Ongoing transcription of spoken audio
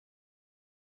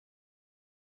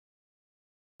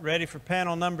Ready for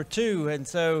panel number 2. And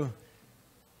so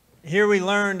here we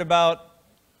learned about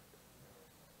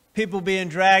people being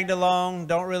dragged along,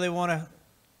 don't really want to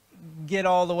get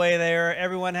all the way there.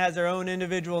 Everyone has their own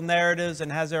individual narratives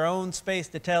and has their own space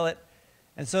to tell it.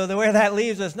 And so where that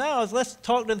leaves us now is let's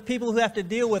talk to the people who have to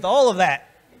deal with all of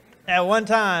that at one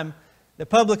time, the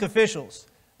public officials.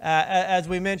 As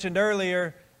we mentioned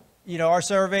earlier, you know, our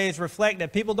surveys reflect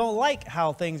that people don't like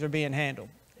how things are being handled.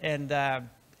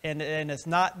 And it's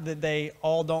not that they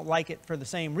all don't like it for the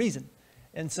same reason.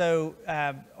 And so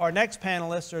our next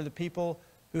panelists are the people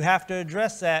who have to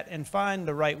address that and find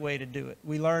the right way to do it.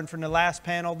 We learned from the last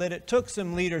panel that it took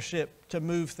some leadership to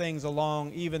move things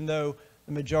along, even though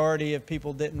the majority of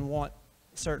people didn't want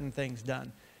certain things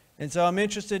done. And so I'm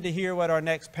interested to hear what our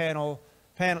next panel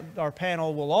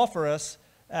will offer us.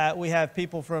 We have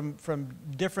people from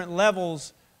different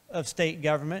levels of state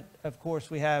government. Of course,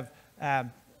 we have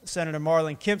Senator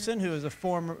Marlon Kimpson, who is a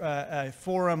former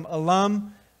Forum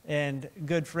alum and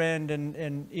good friend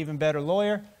and even better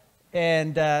lawyer.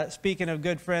 And speaking of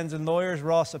good friends and lawyers,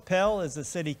 Ross Appel is the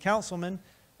city councilman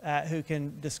who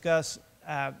can discuss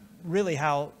really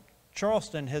how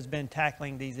Charleston has been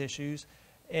tackling these issues.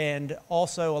 And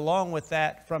also, along with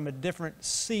that, from a different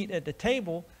seat at the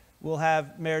table, we'll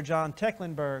have Mayor John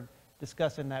Tecklenburg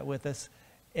discussing that with us.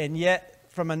 And yet,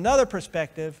 from another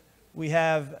perspective, we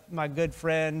have my good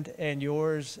friend and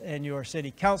yours and your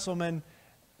city councilman,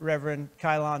 Reverend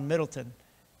Kylon Middleton.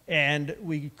 And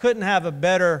we couldn't have a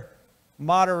better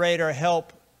moderator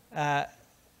help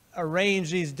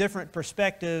arrange these different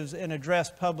perspectives and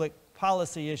address public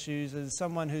policy issues as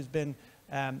someone who's been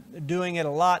doing it a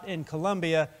lot in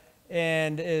Columbia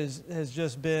and has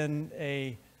just been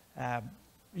a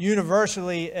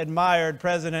universally admired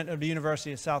president of the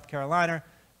University of South Carolina,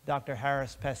 Dr.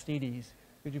 Harris Pastides.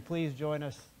 Could you please join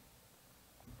us?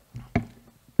 I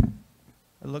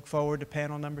look forward to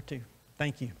panel number 2.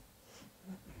 Thank you.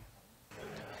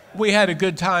 We had a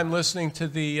good time listening to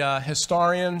the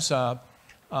historians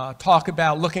talk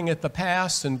about looking at the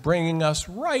past and bringing us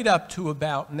right up to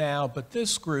about now. But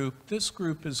this group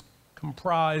is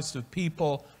comprised of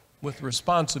people with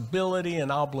responsibility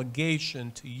and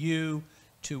obligation to you,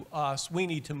 to us. We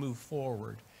need to move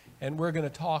forward. And we're going to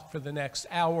talk for the next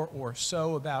hour or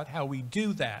so about how we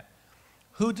do that.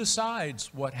 Who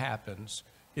decides what happens?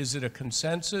 Is it a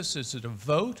consensus? Is it a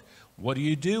vote? What do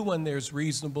you do when there's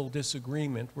reasonable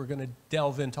disagreement? We're going to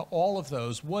delve into all of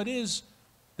those. What is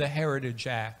the Heritage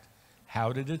Act?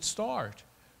 How did it start?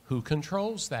 Who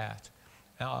controls that?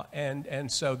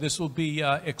 And so this will be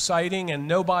exciting, and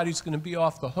nobody's going to be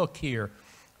off the hook here.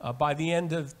 By the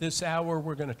end of this hour,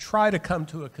 we're going to try to come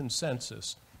to a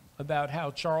consensus about how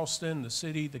Charleston, the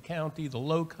city, the county, the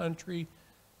low country,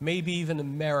 maybe even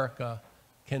America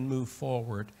can move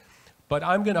forward. But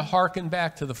I'm going to hearken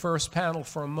back to the first panel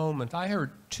for a moment. I heard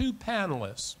 2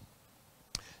 panelists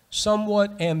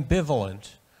somewhat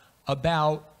ambivalent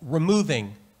about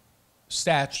removing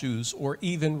statues or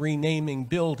even renaming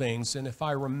buildings. And if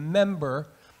I remember,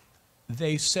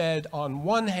 they said on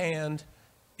one hand,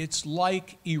 it's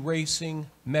like erasing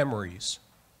memories.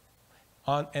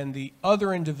 And the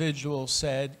other individual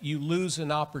said, you lose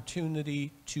an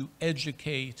opportunity to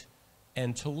educate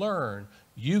and to learn.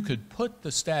 You could put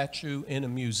the statue in a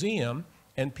museum,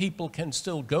 and people can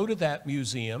still go to that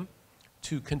museum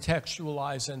to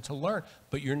contextualize and to learn,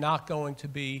 but you're not going to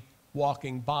be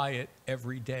walking by it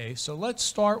every day. So let's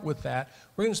start with that.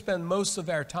 We're going to spend most of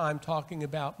our time talking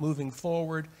about moving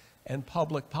forward and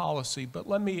public policy, but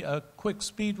let me, a quick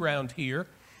speed round here,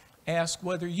 ask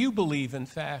whether you believe, in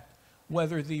fact,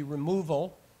 whether the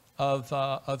removal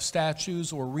of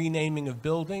statues or renaming of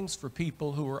buildings for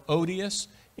people who are odious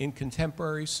in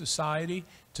contemporary society,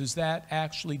 does that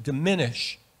actually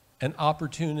diminish an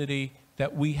opportunity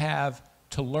that we have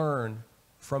to learn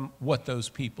from what those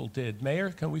people did? Mayor,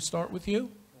 can we start with you? You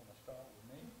want to start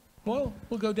with me? Well,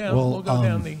 we'll go down, we'll go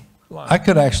down the line. I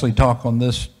could actually talk on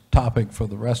this topic for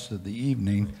the rest of the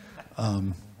evening,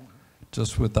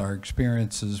 just with our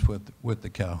experiences with the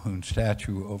Calhoun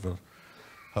statue over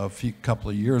a couple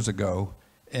of years ago.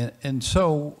 And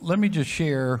so let me just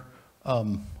share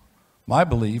my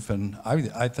belief, and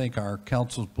I think our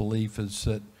council's belief, is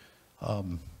that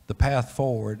the path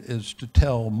forward is to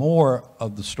tell more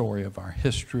of the story of our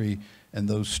history and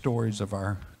those stories of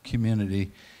our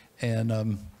community.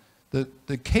 And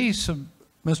the case of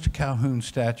Mr. Calhoun's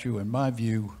statue, in my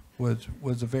view, was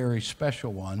a very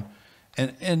special one.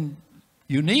 And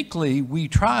uniquely, we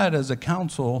tried as a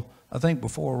council, I think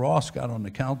before Ross got on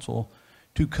the council,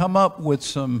 to come up with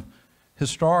some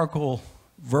historical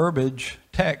verbiage,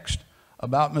 text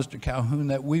about Mr. Calhoun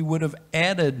that we would have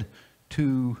added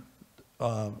to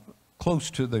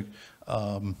close to the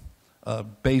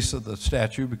base of the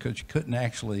statue, because you couldn't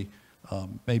actually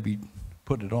maybe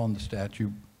put it on the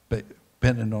statue,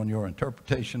 depending on your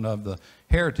interpretation of the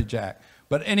Heritage Act.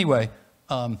 But anyway,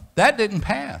 that didn't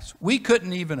pass. We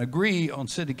couldn't even agree on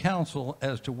city council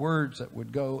as to words that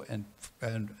would go and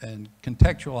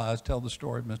contextualize, tell the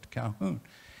story of Mr. Calhoun.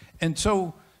 And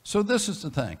so this is the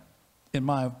thing, in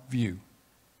my view.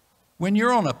 When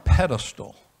you're on a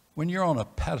pedestal,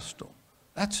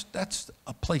 that's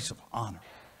a place of honor.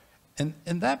 And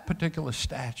that particular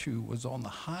statue was on the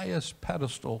highest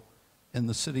pedestal in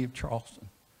the city of Charleston.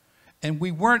 And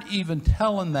we weren't even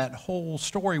telling that whole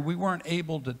story. We weren't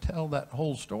able to tell that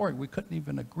whole story. We couldn't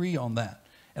even agree on that.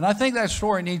 And I think that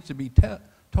story needs to be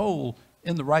told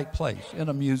in the right place, in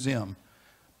a museum.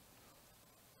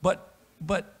 But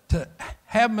to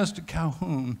have Mr.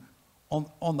 Calhoun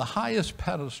on the highest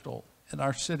pedestal in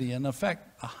our city, in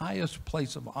effect, the highest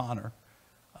place of honor,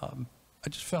 I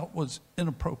just felt was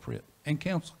inappropriate. And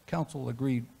council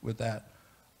agreed with that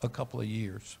a couple of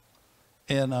years.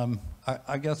 And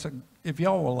I guess if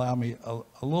y'all will allow me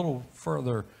a little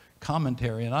further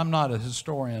commentary, and I'm not a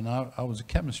historian, I was a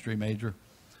chemistry major,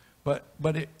 but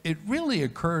it really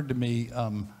occurred to me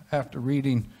after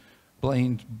reading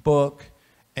Blaine's book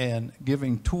and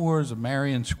giving tours of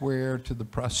Marion Square to the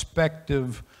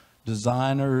prospective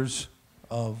designers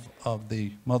of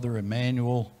the Mother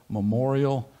Emanuel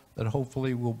Memorial that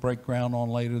hopefully we'll break ground on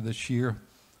later this year,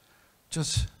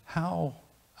 just how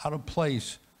out of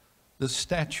place the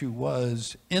statue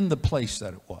was in the place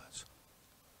that it was.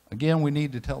 Again, we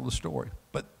need to tell the story.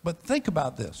 But think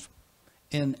about this.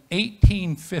 In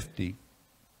 1850,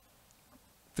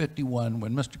 51,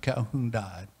 when Mr. Calhoun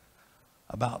died,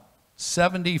 about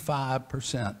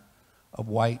 75% of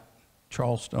white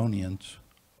Charlestonians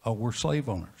were slave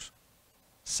owners.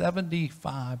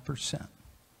 75%.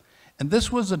 And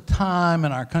this was a time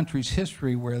in our country's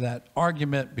history where that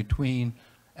argument between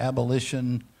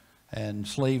abolition and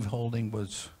slaveholding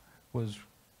was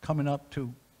coming up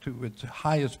to its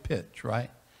highest pitch, right?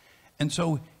 And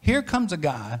so here comes a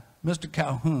guy, Mr.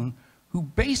 Calhoun, who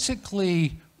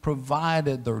basically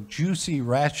provided the juicy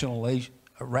rationalization,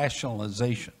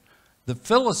 the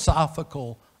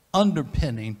philosophical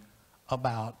underpinning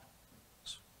about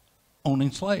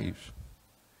owning slaves.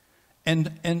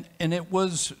 And it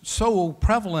was so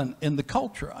prevalent in the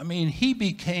culture. I mean, he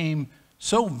became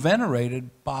so venerated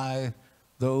by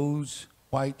those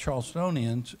white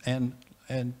Charlestonians and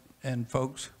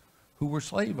folks who were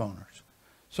slave owners.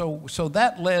 So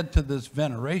that led to this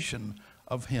veneration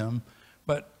of him.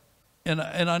 And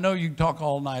I know you can talk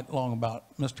all night long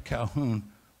about Mr.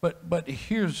 Calhoun, but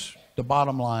here's the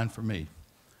bottom line for me.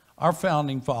 Our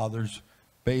founding fathers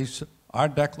based our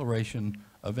Declaration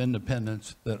of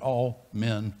Independence that all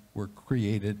men were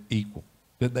created equal.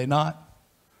 Did they not?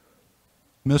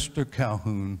 Mr.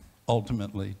 Calhoun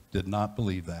ultimately did not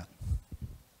believe that.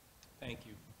 Thank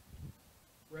you.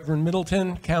 Reverend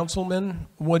Middleton, Councilman,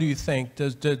 what do you think?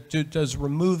 Does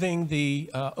removing the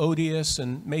odious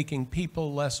and making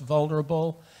people less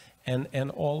vulnerable and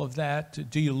all of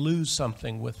that, do you lose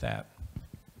something with that?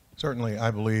 Certainly, I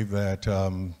believe that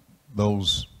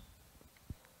those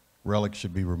relics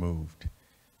should be removed.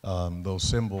 Those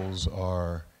symbols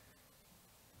are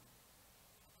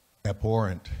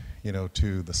abhorrent, you know,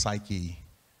 to the psyche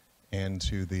and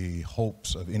to the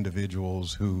hopes of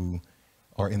individuals who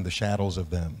are in the shadows of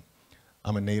them.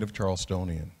 I'm a native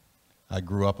Charlestonian. I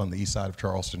grew up on the east side of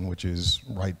Charleston, which is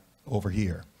right over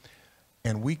here.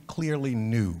 And we clearly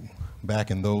knew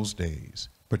back in those days,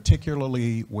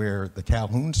 particularly where the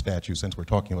Calhoun statue, since we're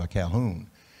talking about Calhoun,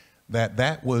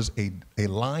 that was a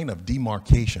line of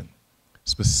demarcation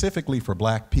specifically for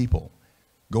black people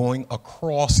going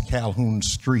across Calhoun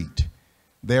Street.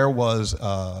 There was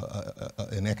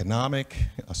an economic,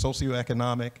 a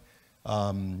socioeconomic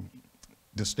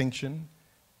distinction,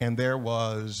 and there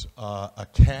was a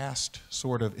caste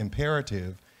sort of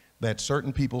imperative that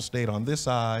certain people stayed on this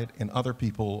side and other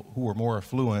people who were more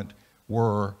affluent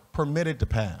were permitted to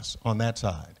pass on that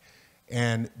side.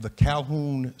 And the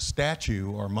Calhoun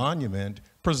statue or monument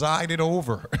presided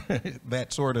over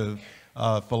that sort of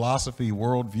philosophy,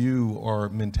 worldview, or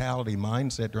mentality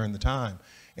mindset during the time.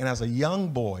 And as a young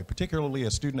boy, particularly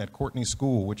a student at Courtney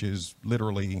School, which is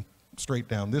literally straight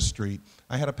down this street,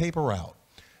 I had a paper route.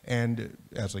 And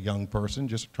as a young person,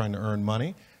 just trying to earn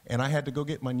money, and I had to go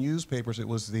get my newspapers. It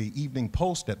was the Evening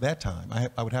Post at that time.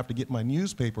 I would have to get my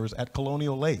newspapers at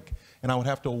Colonial Lake, and I would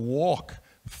have to walk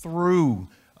through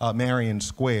Marion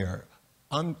Square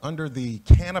under the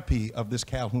canopy of this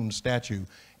Calhoun statue,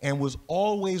 and was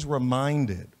always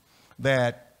reminded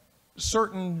that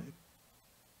certain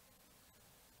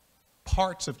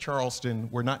parts of Charleston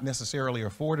were not necessarily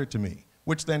afforded to me,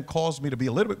 which then caused me to be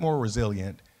a little bit more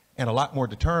resilient and a lot more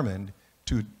determined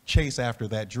to chase after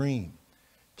that dream.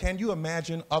 Can you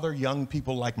imagine other young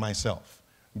people like myself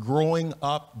growing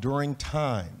up during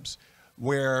times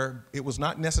where it was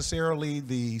not necessarily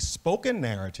the spoken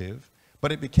narrative,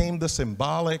 but it became the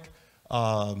symbolic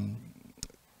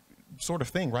sort of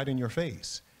thing right in your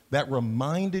face that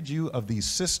reminded you of these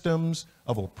systems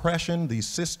of oppression, these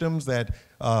systems that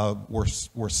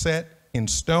were set in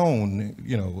stone,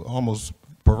 you know, almost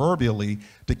proverbially,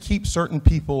 to keep certain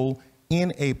people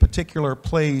in a particular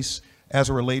place as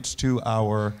it relates to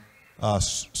our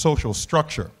social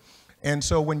structure. And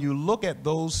so when you look at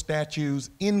those statues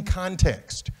in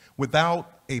context,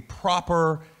 without a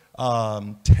proper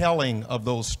telling of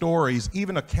those stories,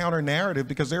 even a counter-narrative,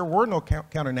 because there were no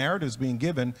counter-narratives being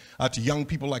given to young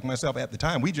people like myself at the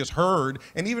time. We just heard,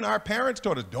 and even our parents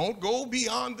told us, don't go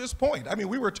beyond this point. I mean,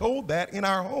 we were told that in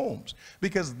our homes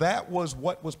because that was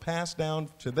what was passed down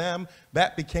to them.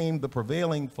 That became the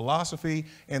prevailing philosophy,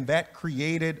 and that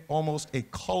created almost a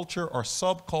culture or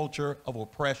subculture of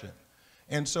oppression.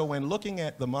 And so when looking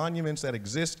at the monuments that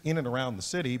exist in and around the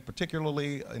city,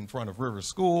 particularly in front of River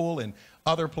School and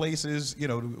other places, you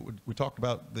know, we talked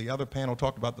about, the other panel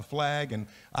talked about the flag, and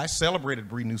I celebrated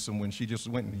Bree Newsom when she just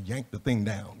went and yanked the thing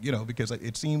down, you know, because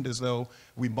it seemed as though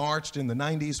we marched in the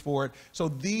 90s for it. So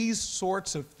these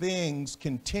sorts of things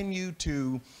continue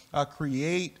to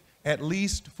create, at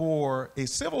least for a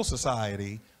civil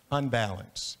society,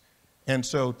 unbalance. And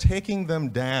so taking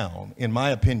them down, in my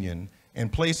opinion, and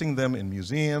placing them in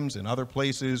museums and other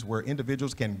places where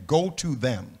individuals can go to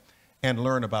them and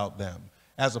learn about them,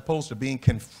 as opposed to being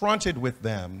confronted with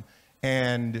them.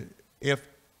 And if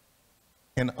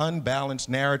an unbalanced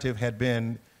narrative had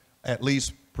been at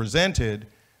least presented,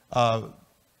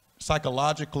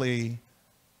 psychologically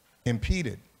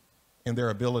impeded in their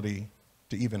ability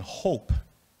to even hope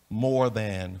more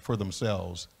than for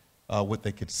themselves what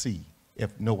they could see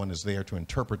if no one is there to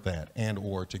interpret that and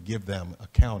or to give them a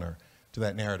counter to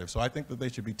that narrative. So I think that they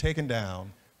should be taken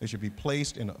down. They should be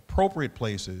placed in appropriate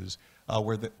places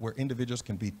where individuals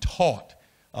can be taught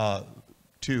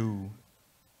to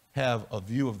have a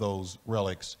view of those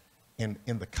relics in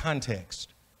the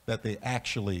context that they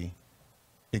actually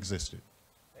existed.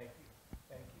 Thank you.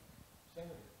 Thank you.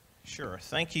 Senator. Sure.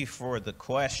 Thank you for the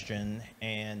question.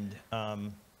 And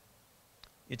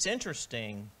it's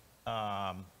interesting,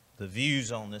 the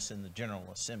views on this in the General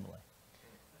Assembly.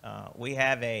 We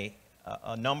have a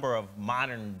number of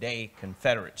modern-day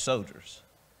Confederate soldiers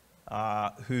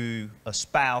who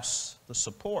espouse the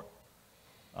support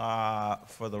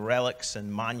for the relics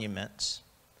and monuments.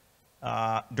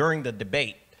 During the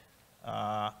debate,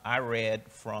 I read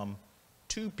from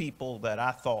two people that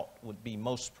I thought would be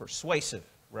most persuasive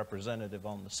representative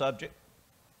on the subject.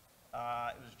 It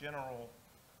was General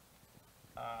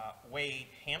Wade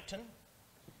Hampton.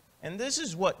 And this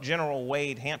is what General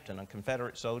Wade Hampton, a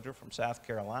Confederate soldier from South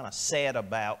Carolina, said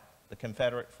about the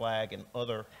Confederate flag and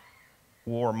other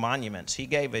war monuments. He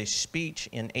gave a speech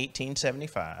in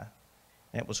 1875,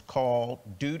 and it was called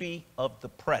Duty of the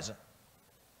Present.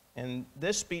 And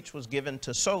this speech was given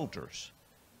to soldiers.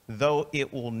 Though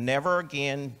it will never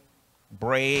again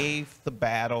brave the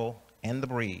battle and the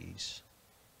breeze,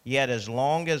 yet as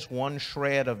long as one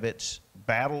shred of its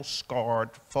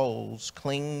battle-scarred foes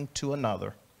cling to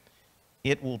another,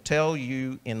 it will tell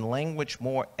you in language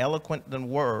more eloquent than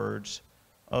words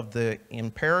of the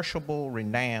imperishable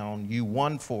renown you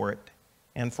won for it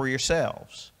and for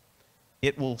yourselves.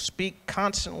 It will speak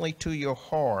constantly to your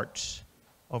hearts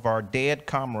of our dead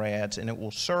comrades, and it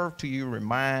will serve to you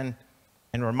remind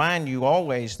you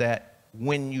always that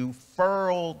when you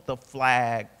furl the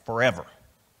flag forever,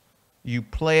 you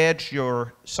pledge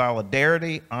your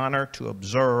solidarity, honor to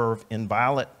observe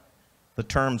inviolate the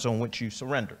terms on which you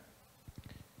surrender.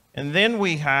 And then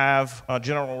we have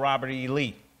General Robert E.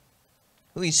 Lee,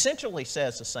 who essentially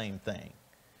says the same thing.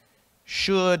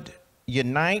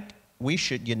 We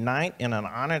should unite in an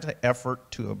honest effort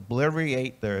to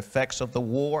obliterate the effects of the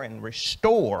war and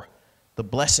restore the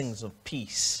blessings of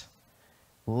peace.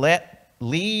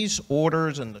 Lee's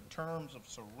orders and the terms of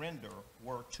surrender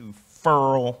were to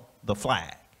furl the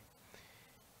flag.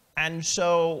 And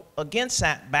so against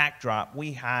that backdrop,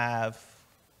 we have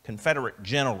Confederate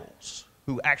generals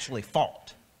who actually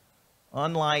fought,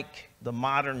 unlike the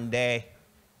modern day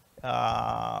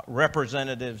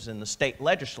representatives in the state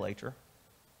legislature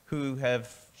who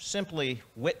have simply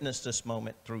witnessed this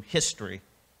moment through history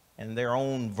and their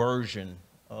own version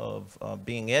of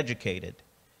being educated.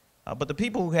 But the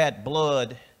people who had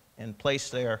blood and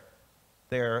placed their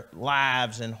their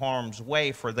lives in harm's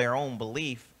way for their own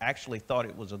belief actually thought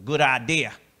it was a good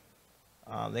idea.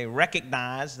 They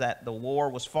recognized that the war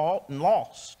was fought and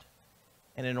lost.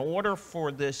 And in order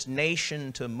for this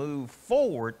nation to move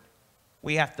forward,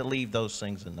 we have to leave those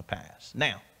things in the past.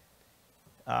 Now,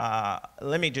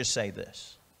 let me just say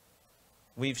this.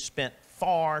 We've spent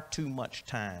far too much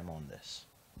time on this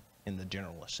in the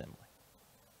General Assembly.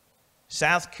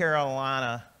 South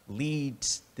Carolina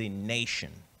leads the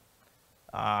nation,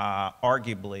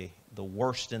 arguably the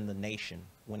worst in the nation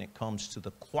when it comes to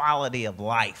the quality of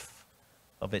life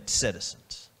of its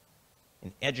citizens,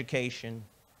 in education,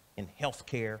 in health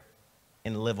care,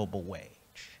 in livable wage.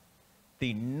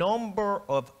 The number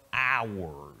of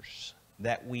hours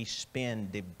that we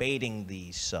spend debating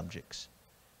these subjects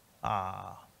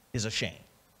is a shame.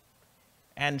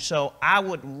 And so I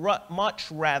would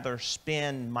much rather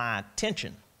spend my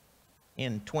attention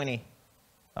in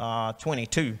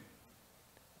 2022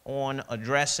 on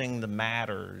addressing the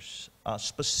matters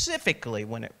specifically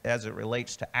as it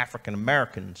relates to African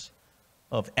Americans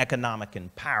of economic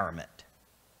empowerment,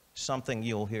 something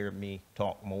you'll hear me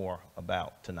talk more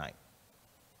about tonight.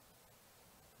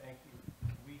 Thank you.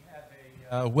 We have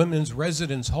a women's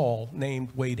residence hall named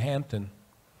Wade Hampton.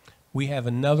 We have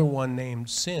another one named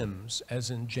Sims, as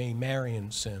in J.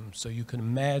 Marion Sims. So you can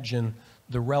imagine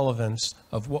the relevance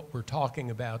of what we're talking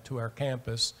about to our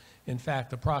campus. In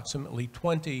fact, approximately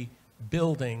 20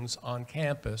 buildings on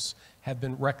campus have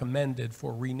been recommended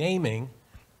for renaming,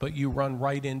 but you run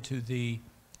right into the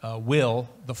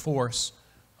the force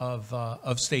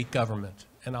of state government.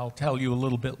 And I'll tell you a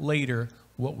little bit later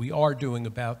what we are doing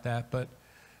about that. But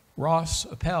Ross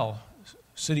Appel,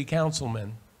 City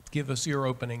Councilman, give us your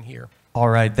opening here. All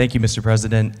right, thank you, Mr.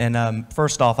 President. And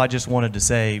first off, I just wanted to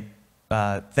say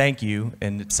thank you,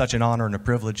 and it's such an honor and a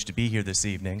privilege to be here this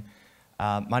evening.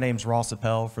 My name's Ross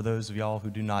Appel. For those of y'all who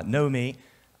do not know me,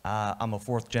 I'm a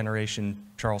fourth-generation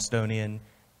Charlestonian,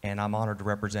 and I'm honored to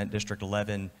represent District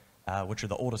 11, which are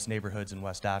the oldest neighborhoods in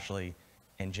West Ashley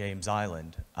and James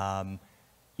Island.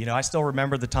 You know, I still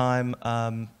remember the time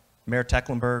Mayor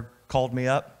Tecklenburg called me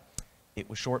up. It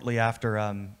was shortly after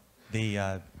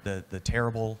the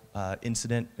terrible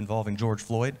incident involving George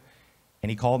Floyd, and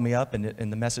he called me up,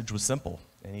 and the message was simple.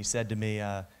 And he said to me,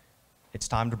 it's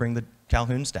time to bring the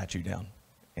Calhoun statue down.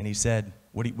 And he said,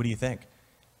 what do you think?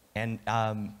 And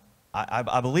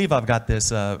I believe I've got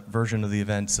this version of the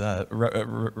events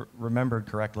remembered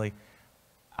correctly.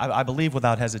 I believe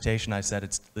without hesitation I said,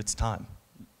 it's time.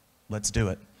 Let's do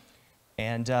it.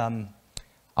 And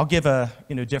I'll give a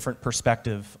different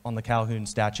perspective on the Calhoun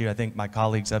statue. I think my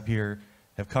colleagues up here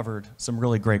have covered some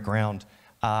really great ground.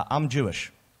 I'm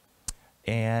Jewish,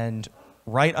 and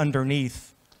right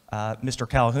underneath Mr.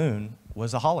 Calhoun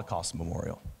was a Holocaust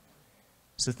memorial.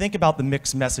 So think about the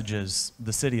mixed messages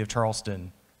the city of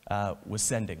Charleston was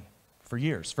sending for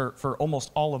years, for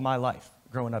almost all of my life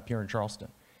growing up here in Charleston.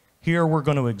 Here we're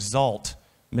going to exalt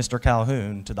Mr.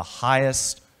 Calhoun to the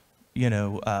highest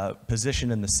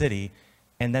position in the city,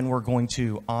 and then we're going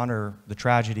to honor the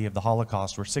tragedy of the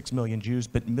Holocaust, where 6 million Jews,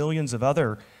 but millions of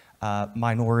other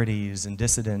minorities and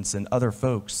dissidents and other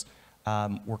folks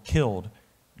were killed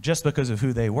just because of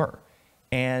who they were.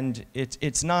 And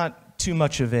it's not too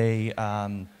much of a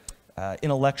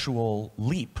intellectual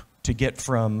leap to get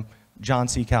from John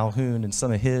C. Calhoun and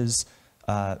some of his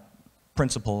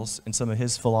principles and some of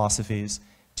his philosophies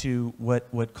to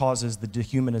what causes the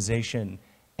dehumanization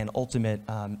and ultimate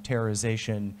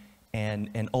terrorization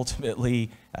and ultimately,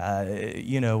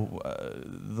 the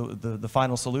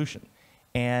final solution.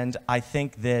 And I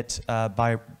think that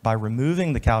by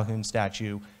removing the Calhoun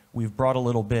statue, we've brought a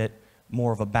little bit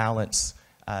more of a balance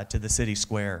to the city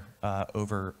square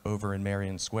over in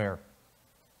Marion Square.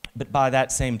 But by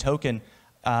that same token,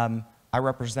 I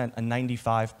represent a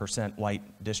 95%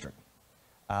 white district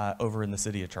over in the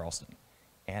city of Charleston.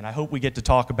 And I hope we get to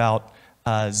talk about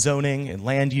zoning and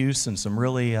land use and some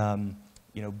really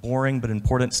boring but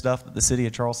important stuff that the city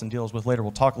of Charleston deals with later.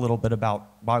 We'll talk a little bit about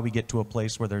why we get to a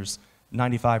place where there's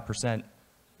 95%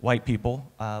 white people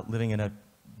living in a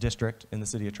district in the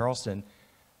city of Charleston.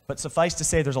 But suffice to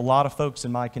say, there's a lot of folks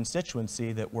in my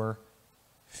constituency that were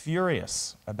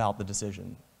furious about the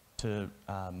decision to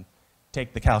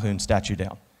take the Calhoun statue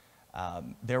down.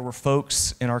 There were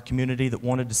folks in our community that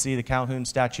wanted to see the Calhoun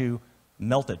statue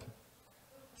melted,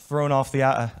 thrown off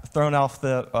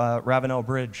the Ravenel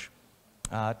Bridge,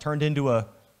 turned into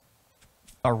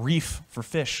a reef for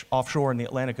fish offshore in the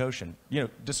Atlantic Ocean,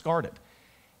 discarded.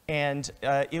 And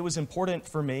it was important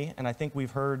for me, and I think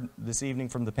we've heard this evening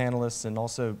from the panelists and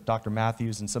also Dr.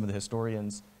 Matthews and some of the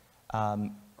historians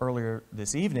earlier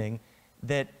this evening,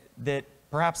 that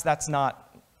perhaps that's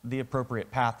not the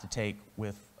appropriate path to take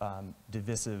with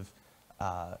divisive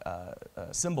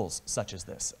symbols such as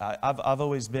this. I've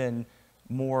always been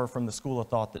more from the school of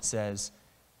thought that says,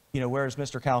 you know, whereas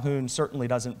Mr. Calhoun certainly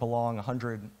doesn't belong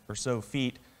 100 or so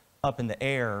feet up in the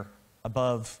air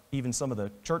above even some of the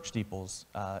church steeples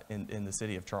in the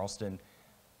city of Charleston,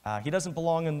 he doesn't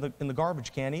belong in the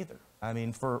garbage can either. I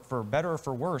mean, for better or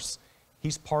for worse,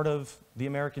 he's part of the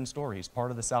American story. He's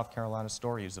part of the South Carolina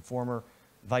story. He's a former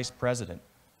vice president,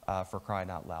 for crying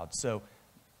out loud. So,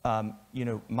 you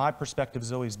know, my perspective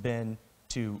has always been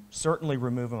to certainly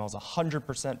remove him. I was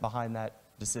 100% behind that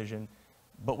decision.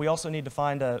 But we also need to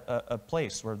find a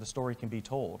place where the story can be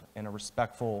told in a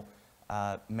respectful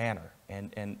manner.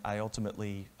 And I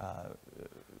ultimately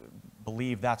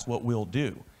believe that's what we'll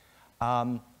do.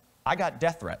 I got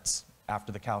death threats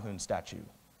after the Calhoun statue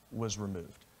was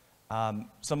removed.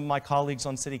 Some of my colleagues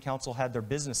on city council had their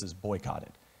businesses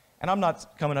boycotted. And I'm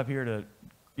not coming up here to,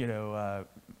 you know,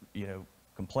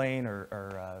 complain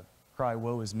or cry,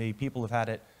 woe is me. People have had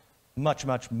it much,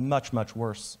 much, much, much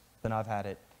worse than I've had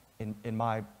it in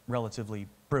my relatively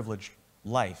privileged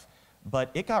life.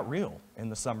 But it got real in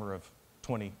the summer of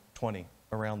 2020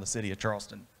 around the city of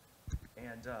Charleston.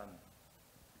 And I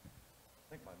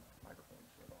think my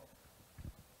microphone's shut off.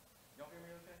 Y'all hear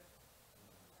me okay?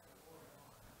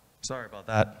 Sorry about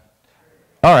that.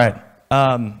 All right.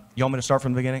 You want me to start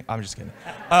from the beginning? I'm just kidding.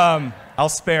 I'll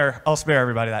spare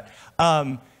everybody that.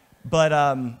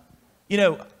 You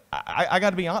know, I got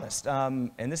to be honest,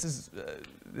 and this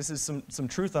is some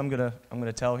truth I'm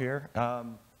gonna tell here.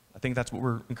 I think that's what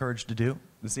we're encouraged to do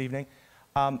this evening.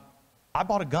 I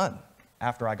bought a gun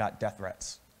after I got death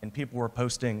threats, and people were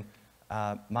posting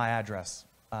my address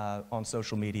on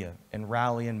social media and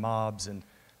rallying mobs, and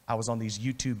I was on these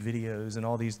YouTube videos and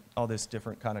all this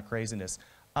different kind of craziness.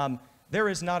 There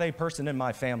is not a person in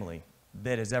my family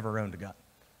that has ever owned a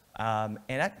gun,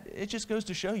 and it just goes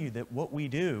to show you that what we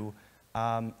do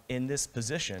in this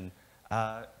position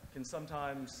can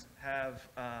sometimes have,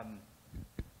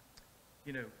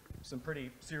 you know, some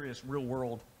pretty serious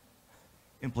real-world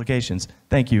implications.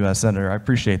 Thank you, Senator. I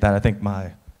appreciate that. I think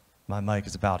my mic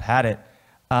has about had it.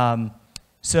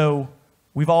 So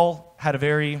we've all had a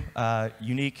very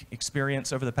unique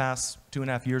experience over the past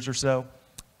 2.5 years or so,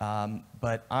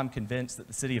 but I'm convinced that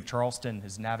the city of Charleston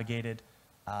has navigated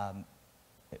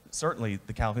certainly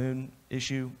the Calhoun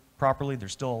issue properly.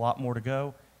 There's still a lot more to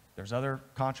go. There's other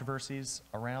controversies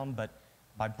around, but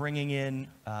by bringing in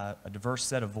a diverse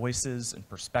set of voices and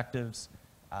perspectives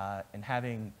and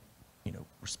having, you know,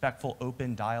 respectful,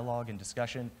 open dialogue and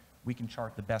discussion, we can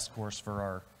chart the best course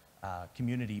for our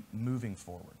community moving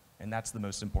forward, and that's the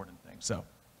most important thing. So,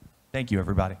 thank you,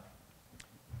 everybody.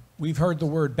 We've heard the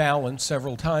word balance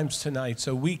several times tonight,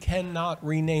 so we cannot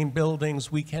rename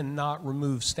buildings, we cannot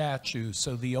remove statues,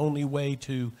 so the only way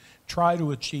to try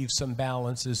to achieve some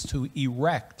balance is to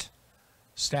erect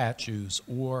statues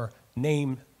or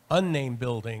name unnamed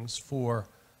buildings for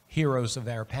heroes of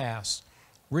our past.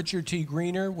 Richard T.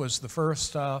 Greener was the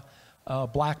first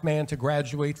black man to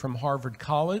graduate from Harvard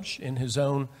College. In his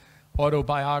own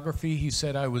autobiography, he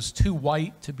said, "I was too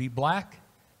white to be black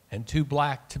and too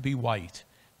black to be white."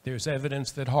 There's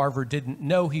evidence that Harvard didn't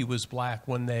know he was black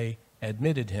when they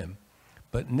admitted him.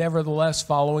 But nevertheless,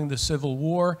 following the Civil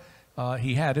War,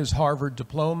 he had his Harvard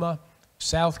diploma.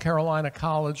 South Carolina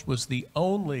College was the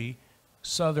only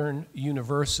Southern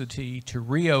university to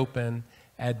reopen,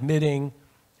 admitting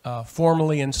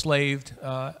formerly enslaved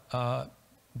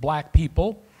black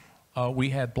people. We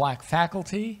had black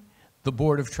faculty. The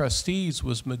Board of Trustees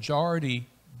was majority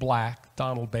black,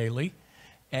 Donald Bailey.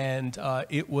 And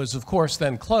it was, of course,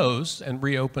 then closed and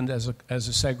reopened as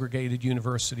a segregated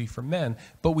university for men.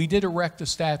 But we did erect a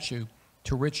statue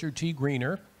to Richard T.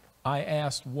 Greener. I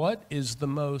asked, what is the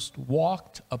most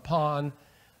walked upon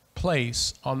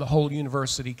place on the whole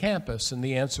university campus? And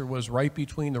the answer was right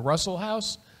between the Russell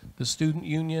House, the Student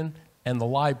Union, and the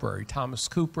library. Thomas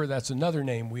Cooper, that's another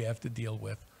name we have to deal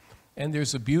with. And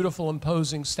there's a beautiful,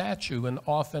 imposing statue, and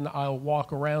often I'll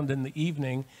walk around in the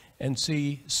evening and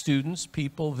see students,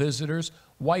 people, visitors,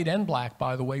 white and black,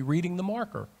 by the way, reading the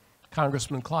marker.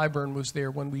 Congressman Clyburn was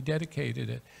there when we dedicated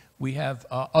it. We have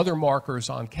other markers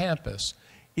on campus.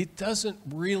 It doesn't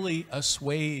really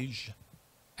assuage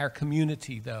our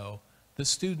community, though. The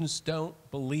students don't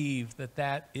believe that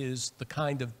that is the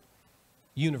kind of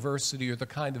university or the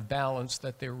kind of balance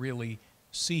that they're really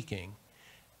seeking.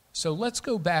 So let's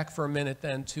go back for a minute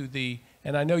then to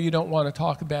and I know you don't want to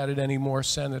talk about it anymore,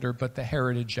 Senator, but the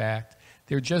Heritage Act.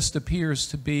 There just appears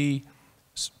to be,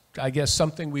 I guess,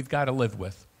 something we've got to live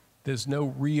with. There's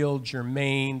no real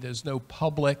germane, there's no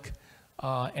public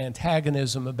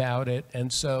antagonism about it.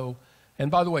 And so,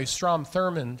 and by the way, Strom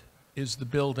Thurmond is the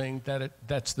building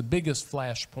that's the biggest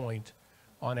flashpoint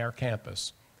on our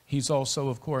campus. He's also,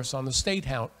 of course, on the State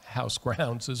House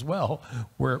grounds as well,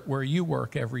 where you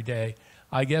work every day.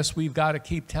 I guess we've got to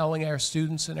keep telling our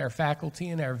students and our faculty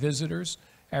and our visitors,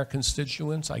 our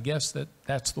constituents, I guess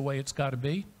that's the way it's got to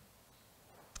be.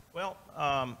 Well,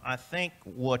 I think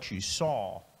what you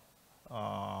saw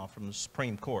from the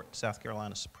Supreme Court, South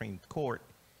Carolina Supreme Court,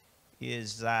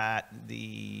 is that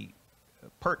the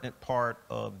pertinent part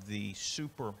of the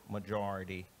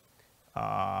supermajority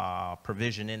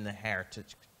provision in the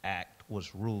Heritage Act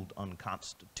was ruled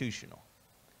unconstitutional.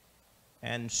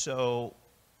 And so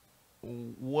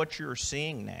what you're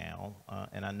seeing now,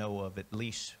 and I know of at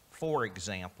least 4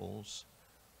 examples,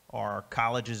 are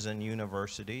colleges and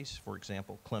universities. For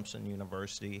example, Kimpson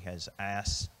University has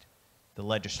asked the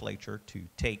legislature to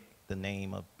take the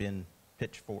name of Ben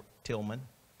Pitchfork Tillman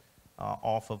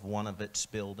off of one of its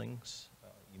buildings.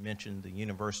 You mentioned the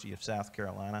University of South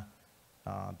Carolina.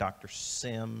 Dr.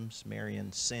 Sims,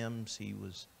 Marion Sims, he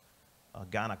was a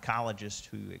gynecologist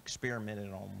who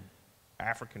experimented on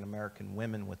African-American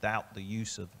women without the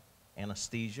use of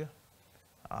anesthesia.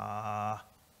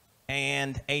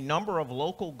 And a number of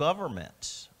local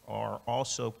governments are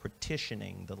also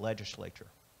petitioning the legislature.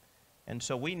 And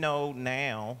so we know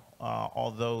now,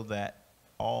 although that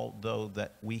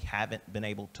we haven't been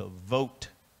able to vote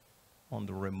on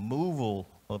the removal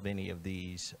of any of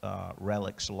these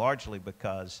relics, largely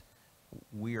because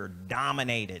we are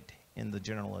dominated in the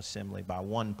General Assembly by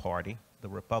one party. The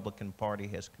Republican Party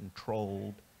has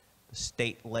controlled the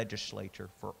state legislature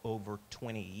for over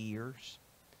 20 years.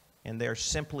 And they're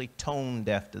simply tone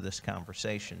deaf to this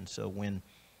conversation. So when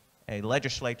a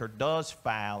legislator does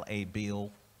file a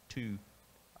bill to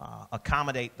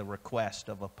accommodate the request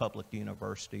of a public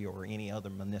university or any other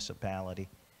municipality,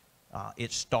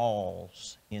 it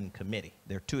stalls in committee.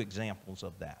 There are 2 examples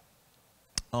of that.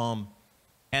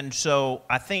 And so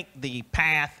I think the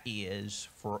path is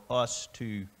for us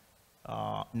to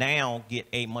now get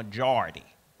a majority.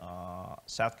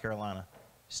 South Carolina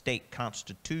State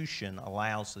Constitution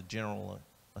allows the General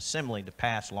Assembly to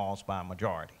pass laws by a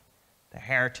majority. The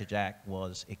Heritage Act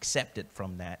was accepted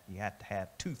from that. You have to have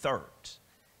 2/3.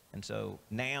 And so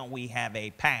now we have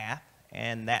a path,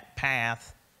 and that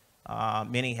path,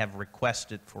 many have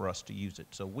requested for us to use it.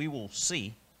 So we will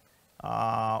see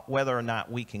whether or not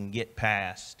we can get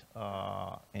past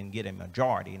and get a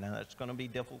majority. Now, that's going to be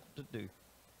difficult to do.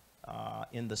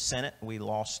 In the Senate, we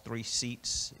lost 3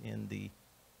 seats in the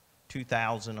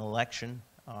 2000 election,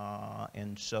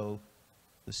 and so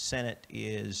the Senate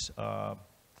is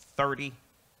 30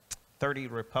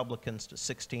 Republicans to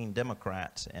 16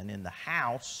 Democrats, and in the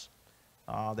House,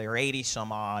 there are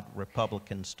 80-some-odd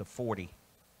Republicans to 40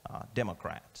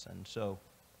 Democrats, and so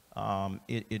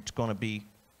it's going to be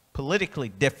politically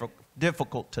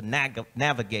difficult to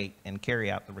navigate and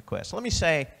carry out the request. Let me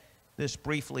say this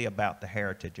briefly about the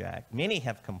Heritage Act. Many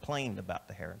have complained about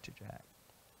the Heritage Act.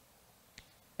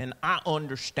 And I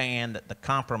understand that the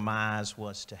compromise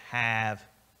was to have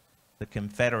the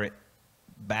Confederate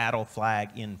battle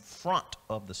flag in front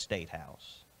of the State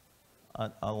House,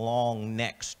 along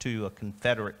next to a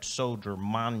Confederate soldier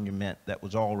monument that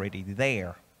was already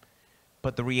there.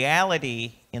 But the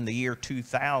reality in the year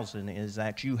 2000 is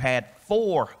that you had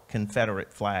 4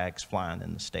 Confederate flags flying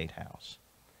in the State House.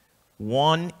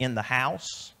 1 in the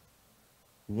House,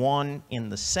 1 in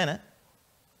the Senate,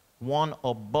 1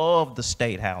 above the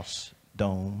State House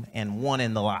dome, and 1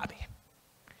 in the lobby.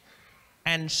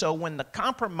 And so when the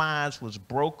compromise was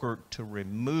brokered to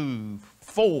remove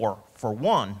 4 for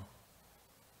 1,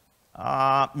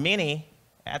 many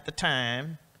at the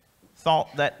time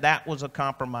thought that that was a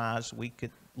compromise we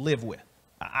could live with.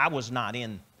 I was not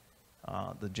in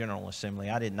the General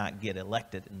Assembly. I did not get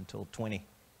elected until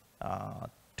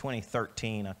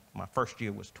 2013. My first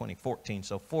year was 2014,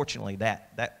 so fortunately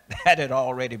that had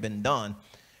already been done.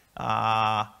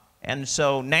 And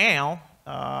so now,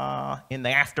 in the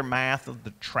aftermath of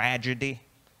the tragedy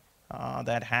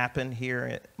that happened here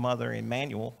at Mother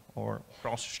Emanuel, or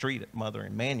across the street at Mother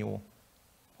Emanuel,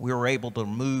 we were able to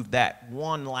remove that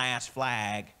one last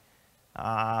flag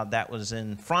that was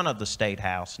in front of the State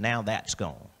House. Now that's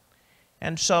gone.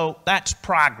 And so that's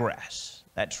progress.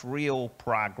 That's real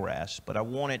progress. But I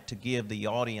wanted to give the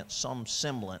audience some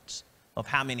semblance of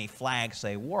how many flags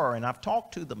they were. And I've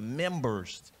talked to the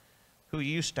members who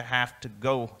used to have to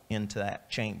go into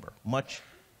that chamber, much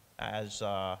as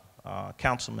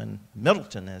Councilman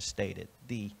Middleton has stated,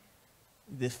 the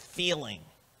feeling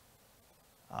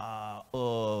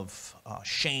of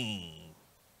shame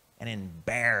and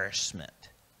embarrassment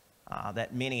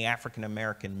that many African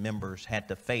American members had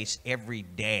to face every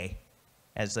day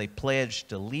as they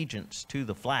pledged allegiance to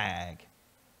the flag,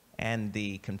 and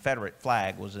the Confederate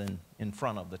flag was in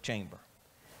front of the chamber.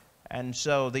 And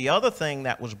so the other thing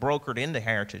that was brokered in the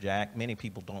Heritage Act, many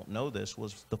people don't know this,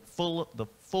 was the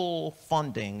full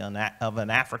funding of an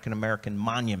African American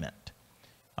monument,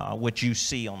 which you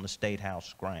see on the State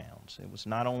House grounds. It was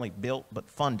not only built but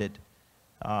funded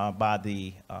by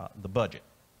the budget.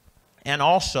 And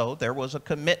also there was a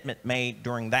commitment made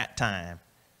during that time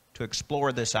to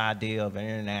explore this idea of an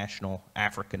international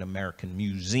African American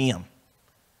museum.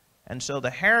 And so the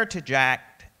Heritage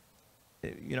Act,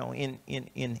 you know,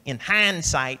 in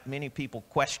hindsight, many people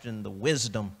question the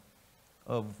wisdom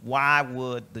of why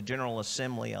would the General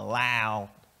Assembly allow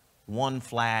one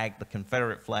flag, the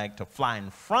Confederate flag, to fly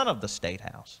in front of the State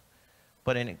House,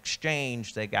 but in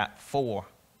exchange they got 4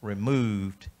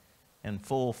 removed and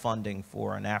full funding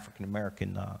for an African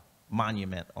American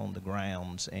monument on the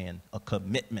grounds and a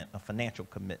commitment, a financial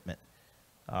commitment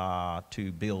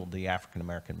to build the African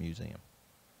American Museum.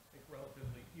 I think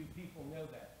relatively few people know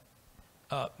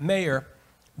that. Mayor,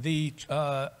 the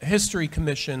History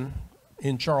Commission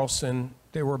in Charleston,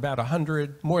 there were about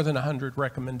more than 100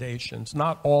 recommendations.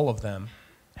 Not all of them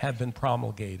have been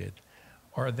promulgated.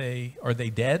 Are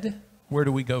they dead? Where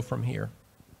do we go from here?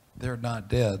 They're not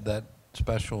dead. That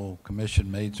special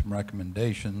commission made some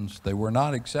recommendations. They were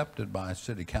not accepted by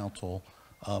City Council,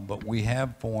 but we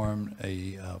have formed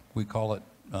we call it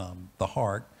the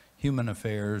HARC, Human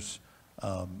Affairs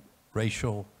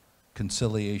Racial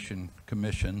Conciliation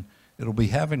Commission. It'll be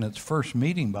having its first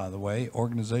meeting, by the way,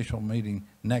 organizational meeting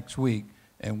next week,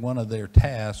 and one of their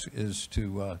tasks is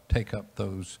to take up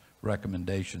those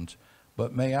recommendations.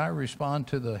 But may I respond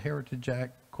to the Heritage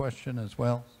Act question as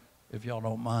well, if y'all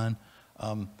don't mind?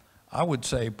 I would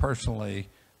say personally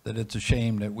that it's a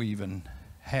shame that we even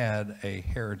had a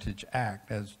Heritage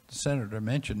Act. As the Senator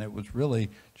mentioned, it was really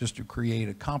just to create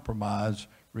a compromise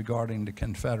regarding the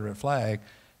Confederate flag.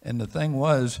 And the thing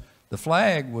was, the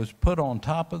flag was put on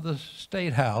top of the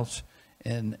State House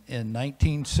in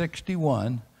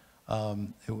 1961.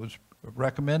 It was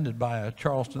recommended by a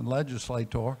Charleston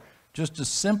legislator just to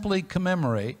simply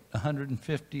commemorate the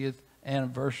 150th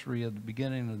anniversary of the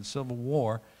beginning of the Civil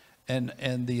War.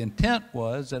 And the intent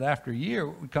was that after a year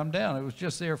it would come down. It was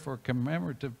just there for a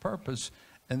commemorative purpose,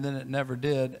 and then it never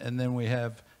did. And then we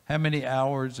have how many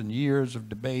hours and years of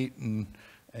debate and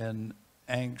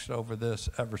angst over this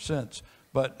ever since.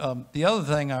 But the other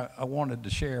thing I wanted to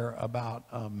share about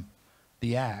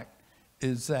the act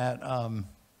is that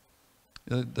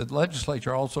the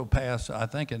legislature also passed, I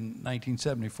think in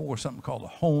 1974, something called the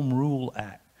Home Rule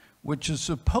Act, which is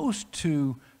supposed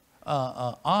to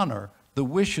honor the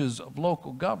wishes of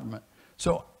local government.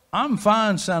 So I'm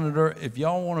fine, Senator, if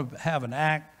y'all want to have an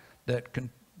act that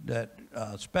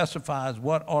specifies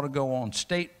what ought to go on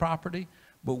state property.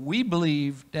 But we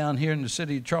believe down here in the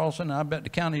city of Charleston, and I bet the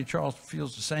county of Charleston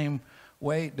feels the same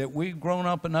way, that we've grown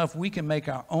up enough we can make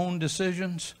our own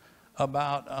decisions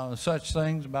about such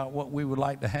things, about what we would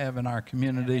like to have in our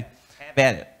community. Have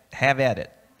at it. Have at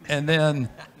it. And then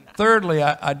thirdly,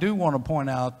 I do want to point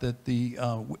out that the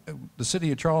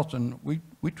city of Charleston,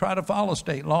 we try to follow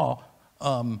state law.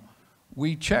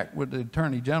 We checked with the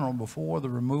Attorney General before the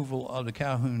removal of the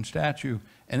Calhoun statue,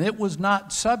 and it was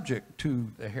not subject to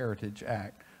the Heritage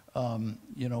Act.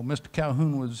 You know, Mr.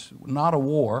 Calhoun was not a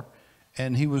war,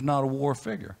 and he was not a war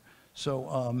figure.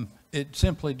 So it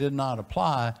simply did not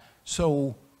apply.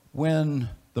 So when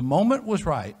the moment was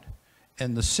right,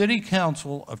 and the City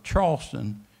Council of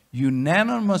Charleston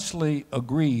unanimously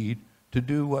agreed to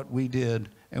do what we did,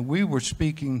 and we were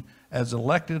speaking as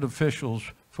elected officials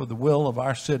for the will of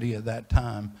our city at that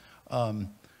time,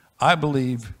 I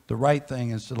believe the right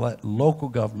thing is to let local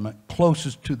government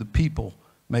closest to the people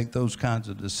make those kinds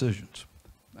of decisions.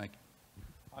 Thank you.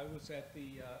 I was at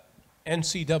the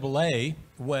NCAA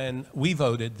when we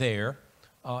voted there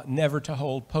never to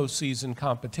hold postseason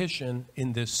competition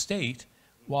in this state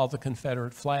while the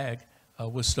Confederate flag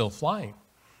was still flying.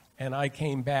 And I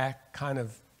came back kind of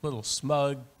a little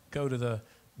smug, go to the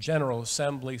General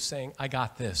Assembly saying, I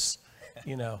got this.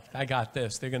 You know, I got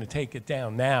this. They're going to take it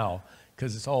down now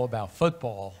because it's all about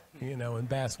football, you know, and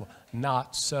basketball.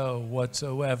 Not so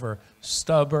whatsoever.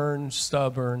 Stubborn,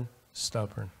 stubborn,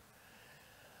 stubborn.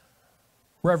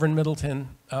 Reverend Middleton,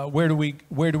 where do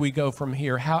we go from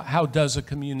here? How does a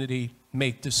community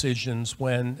make decisions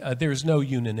when there's no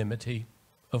unanimity,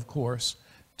 of course?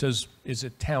 Is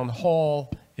it town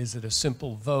hall? Is it a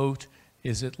simple vote?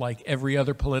 Is it like every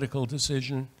other political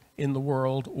decision in the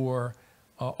world, or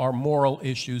are moral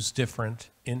issues different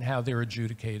in how they're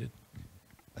adjudicated?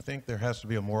 I think there has to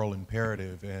be a moral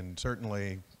imperative, and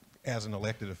certainly as an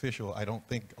elected official, I don't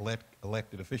think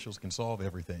elected officials can solve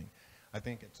everything. I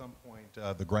think at some point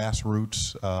the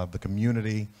grassroots, the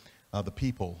community, the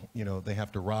people, you know, they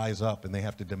have to rise up and they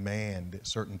have to demand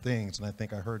certain things. And I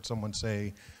think I heard someone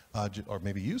say, or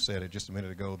maybe you said it just a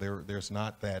minute ago, there's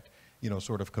not that, you know,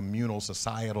 sort of communal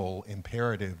societal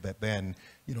imperative that then,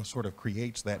 you know, sort of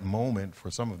creates that moment for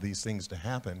some of these things to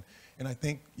happen. And I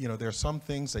think, you know, there are some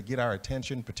things that get our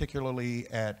attention, particularly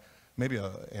at maybe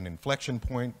an inflection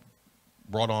point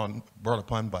brought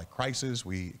upon by crisis.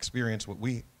 We experienced what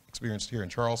we experienced here in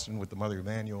Charleston with the Mother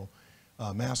Emanuel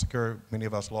massacre. Many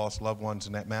of us lost loved ones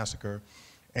in that massacre.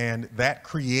 And that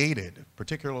created,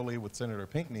 particularly with Senator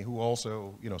Pinckney, who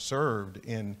also, you know, served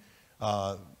in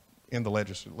the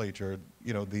legislature,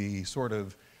 you know, the sort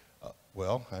of,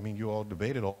 well, I mean, you all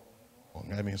debated all.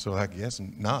 I mean, so I guess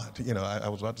not. You know, I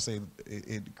was about to say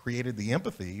it created the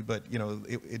empathy, but, you know,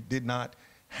 it did not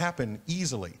happen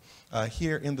easily.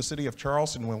 Here in the city of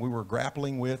Charleston, when we were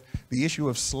grappling with the issue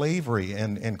of slavery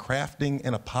and crafting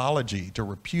an apology to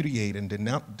repudiate and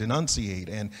denunciate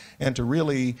and to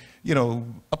really, you know,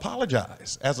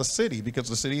 apologize as a city, because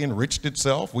the city enriched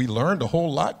itself. We learned a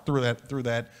whole lot through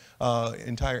that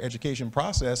entire education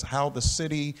process, how the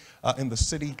city and the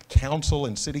city council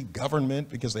and city government,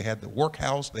 because they had the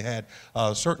workhouse, they had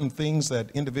certain things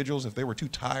that individuals, if they were too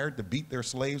tired to beat their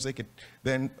slaves, they could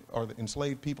then, or the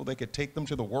enslaved people, they could take them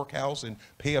to the workhouse and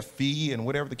pay a fee and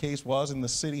whatever the case was, and the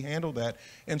city handled that.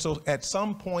 And so at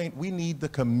some point, we need the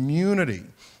community.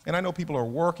 And I know people are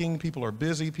working, people are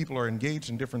busy, people are engaged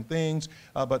in different things,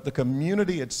 but the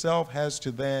community itself has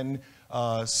to then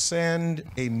send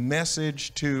a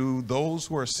message to those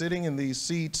who are sitting in these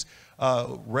seats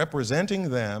representing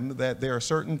them that there are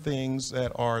certain things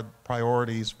that are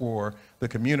priorities for the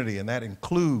community, and that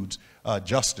includes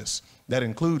justice. That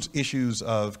includes issues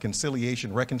of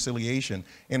conciliation, reconciliation.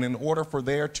 And in order for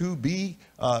there to be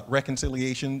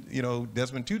reconciliation, you know,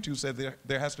 Desmond Tutu said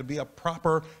there has to be a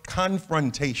proper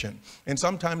confrontation. And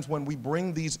sometimes when we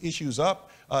bring these issues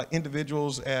up,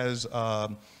 individuals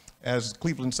as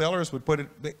Cleveland Sellers would put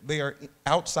it, they are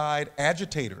outside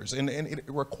agitators, and it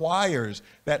requires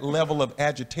that level of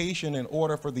agitation in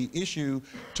order for the issue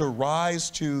to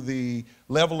rise to the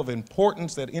level of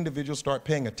importance that individuals start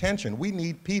paying attention. We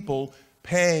need people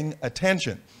paying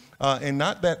attention, and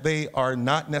not that they are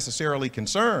not necessarily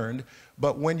concerned,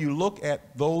 but when you look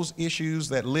at those issues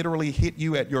that literally hit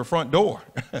you at your front door,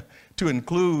 to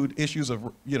include issues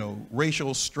of, you know,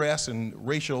 racial stress and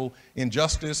racial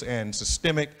injustice and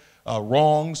systemic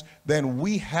wrongs, then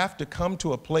we have to come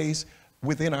to a place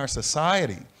within our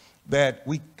society that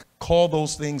we call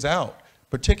those things out,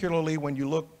 particularly when you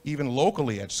look even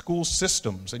locally at school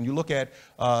systems and you look at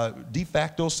de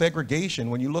facto segregation,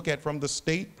 when you look at from the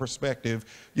state perspective,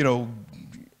 you know,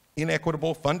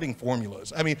 inequitable funding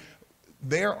formulas. I mean,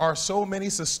 there are so many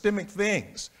systemic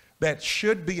things that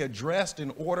should be addressed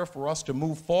in order for us to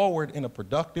move forward in a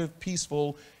productive,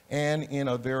 peaceful, and in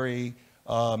a very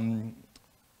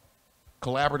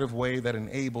collaborative way that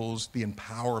enables the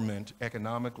empowerment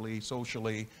economically,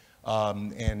 socially,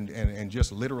 and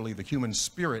just literally the human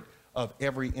spirit of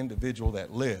every individual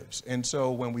that lives. And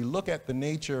so when we look at the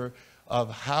nature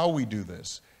of how we do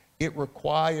this, it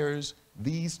requires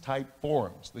these type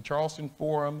forums. The Charleston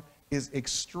Forum is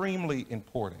extremely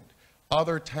important.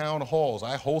 Other town halls,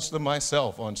 I host them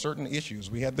myself on certain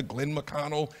issues. We had the Glenn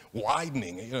McConnell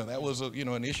widening. You know, that was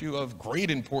an issue of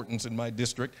great importance in my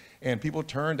district, and people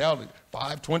turned out at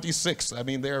 526. I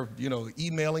mean, they're, you know,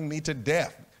 emailing me to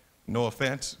death. No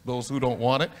offense, those who don't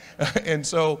want it. And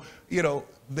so, you know,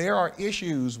 there are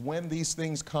issues when these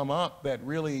things come up that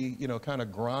really, you know, kind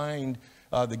of grind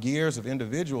the gears of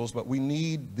individuals, but we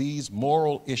need these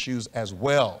moral issues as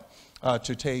well.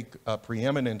 To take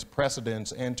preeminent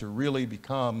precedence and to really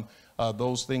become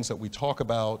those things that we talk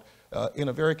about in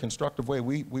a very constructive way.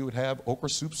 We would have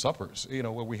okra soup suppers, you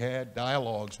know, where we had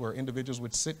dialogues where individuals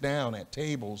would sit down at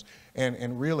tables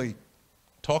and really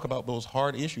talk about those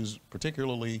hard issues,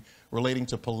 particularly relating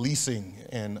to policing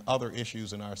and other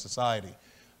issues in our society.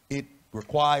 It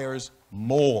requires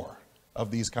more of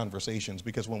these conversations,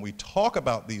 because when we talk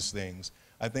about these things,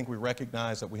 I think we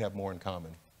recognize that we have more in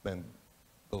common than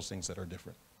those things that are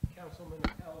different. Councilman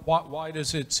Appel, why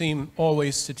does it seem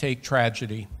always to take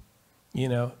tragedy, you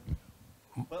know?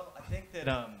 Well, I think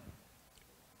that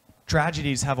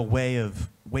tragedies have a way of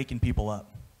waking people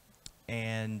up,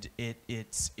 and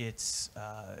it's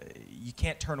you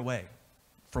can't turn away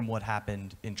from what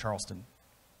happened in Charleston,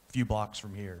 a few blocks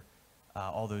from here,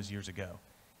 all those years ago,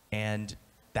 and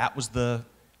that was the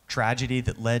tragedy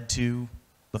that led to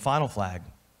the final flag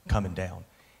coming down.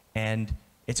 And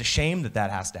It's a shame that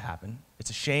that has to happen. It's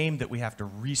a shame that we have to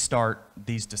restart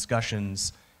these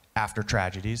discussions after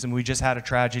tragedies. And we just had a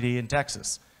tragedy in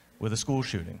Texas with a school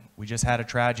shooting. We just had a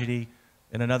tragedy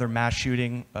in another mass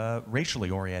shooting, racially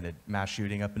oriented mass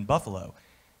shooting up in Buffalo.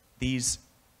 These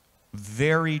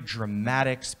very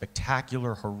dramatic,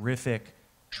 spectacular, horrific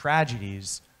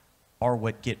tragedies are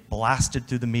what get blasted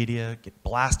through the media, get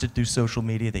blasted through social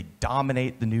media. They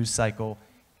dominate the news cycle,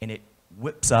 and it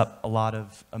whips up a lot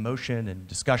of emotion and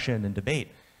discussion and debate.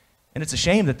 And it's a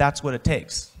shame that that's what it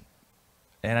takes.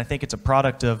 And I think it's a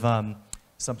product of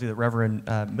something that Reverend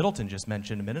Middleton just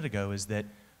mentioned a minute ago, is that,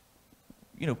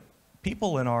 you know,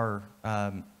 people in our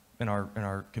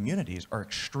communities are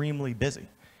extremely busy,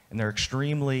 and they're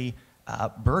extremely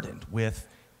burdened with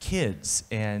kids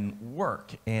and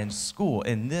work and school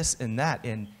and this and that.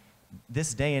 In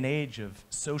this day and age of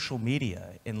social media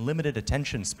and limited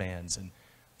attention spans, and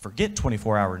forget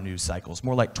 24-hour news cycles,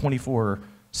 more like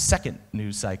 24-second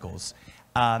news cycles,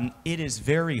 it is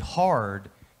very hard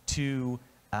to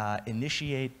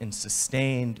initiate and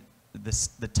sustain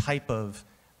the type of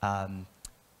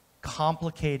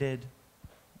complicated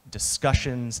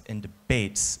discussions and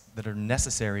debates that are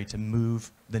necessary to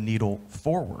move the needle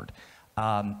forward.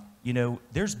 You know,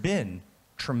 there's been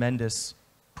tremendous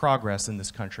progress in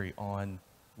this country on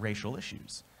racial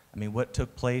issues. I mean, what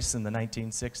took place in the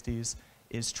 1960s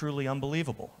is truly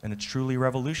unbelievable, and it's truly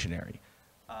revolutionary.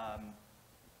 My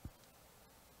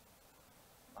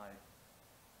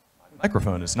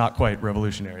microphone is not quite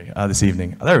revolutionary this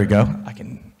evening. Oh, there we go.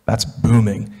 That's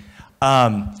booming.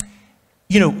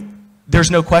 You know, there's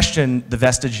no question the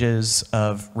vestiges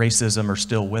of racism are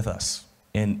still with us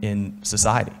in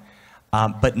society.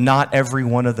 But not every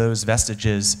one of those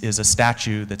vestiges is a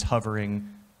statue that's hovering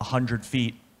 100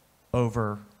 feet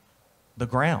over the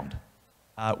ground.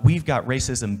 We've got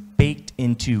racism baked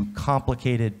into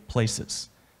complicated places.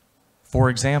 For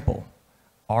example,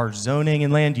 our zoning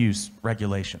and land use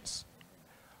regulations.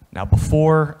 Now,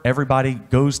 before everybody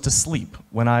goes to sleep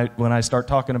when I start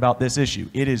talking about this issue,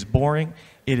 it is boring,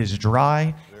 it is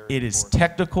dry, it is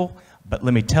technical, but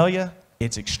let me tell you,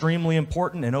 it's extremely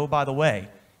important. And oh, by the way,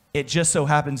 it just so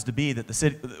happens to be that the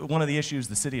city, one of the issues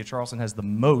the city of Charleston has the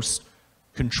most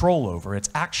control over, it's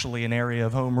actually an area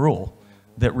of home rule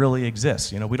that really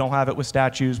exists. You know, we don't have it with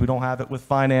statutes, we don't have it with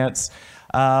finance,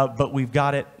 but we've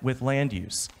got it with land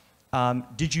use.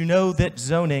 Did you know that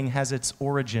zoning has its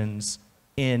origins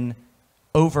in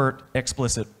overt,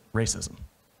 explicit racism?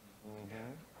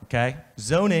 Okay,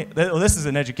 zoning, this is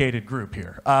an educated group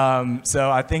here.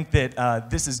 So I think that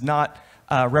this is not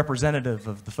representative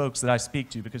of the folks that I speak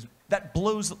to, because that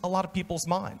blows a lot of people's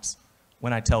minds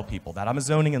when I tell people that. I'm a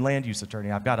zoning and land use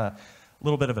attorney. I've got a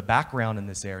little bit of a background in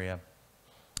this area.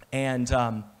 And,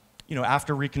 you know,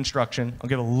 after Reconstruction, I'll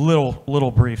give a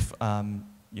little brief,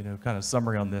 you know, kind of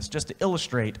summary on this, just to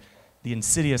illustrate the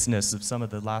insidiousness of some of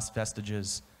the last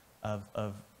vestiges of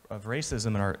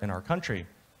racism in our country.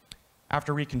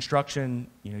 After Reconstruction,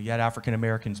 you know, you had African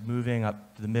Americans moving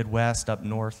up to the Midwest, up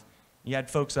north. You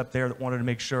had folks up there that wanted to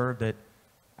make sure that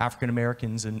African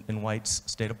Americans and whites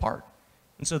stayed apart.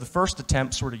 And so the first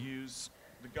attempts were to use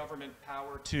the government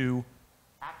power to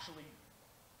actually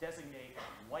designate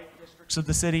white districts of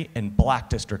the city and black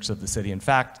districts of the city. In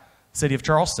fact, the city of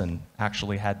Charleston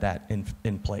actually had that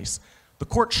in place. The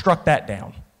court struck that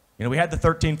down. You know, we had the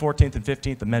 13th, 14th, and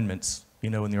 15th Amendments, you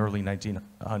know, in the early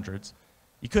 1900s.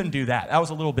 You couldn't do that. That was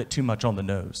a little bit too much on the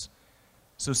nose.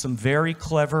 So some very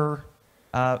clever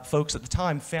folks at the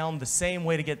time found the same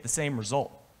way to get the same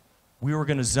result. We were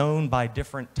going to zone by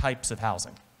different types of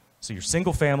housing. So your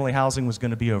single-family housing was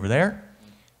going to be over there.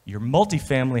 Your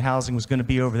multifamily housing was going to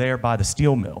be over there by the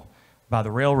steel mill, by the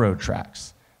railroad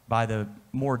tracks, by the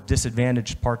more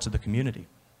disadvantaged parts of the community.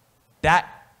 That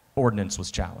ordinance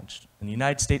was challenged. In the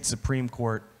United States Supreme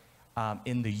Court,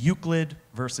 in the Euclid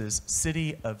versus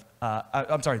City of,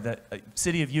 the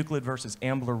City of Euclid versus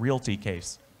Ambler Realty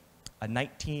case, a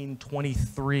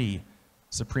 1923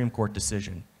 Supreme Court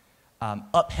decision,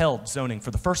 upheld zoning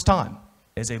for the first time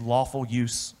as a lawful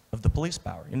use of the police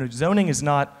power. You know, zoning is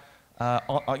not,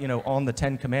 you know, on the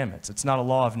 10 Commandments. It's not a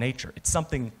law of nature. It's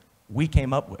something we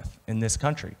came up with in this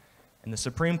country. And the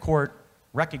Supreme Court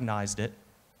recognized it.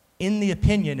 In the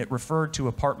opinion, it referred to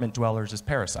apartment dwellers as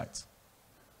parasites.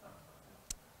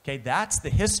 Okay, that's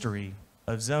the history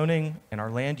of zoning and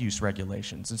our land use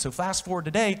regulations. And so fast forward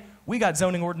today, we got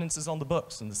zoning ordinances on the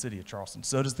books in the city of Charleston.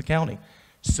 So does the county.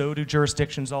 So do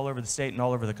jurisdictions all over the state and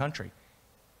all over the country.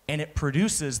 And it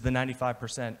produces the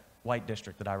 95% white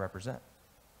district that I represent.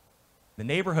 The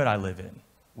neighborhood I live in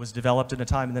was developed at a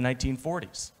time in the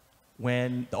 1940s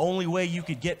when the only way you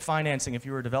could get financing if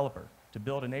you were a developer to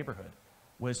build a neighborhood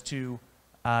was to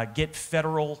get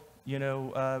federal,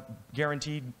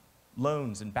 guaranteed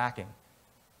loans and backing.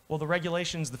 Well, the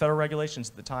federal regulations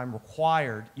at the time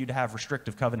required you to have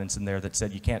restrictive covenants in there that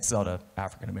said you can't sell to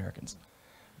African Americans.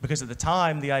 Because at the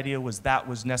time, the idea was that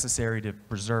was necessary to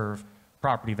preserve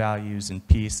property values and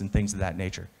peace and things of that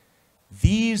nature.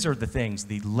 These are the things,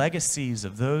 the legacies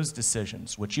of those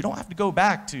decisions, which you don't have to go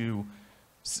back to,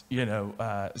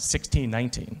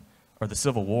 1619 or the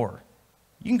Civil War.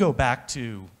 You can go back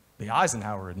to the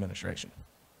Eisenhower administration.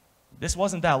 This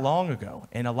wasn't that long ago,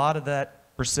 and a lot of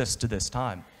that persists to this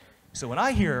time. So when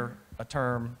I hear a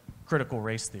term, critical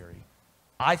race theory,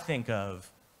 I think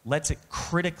of, let's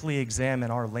critically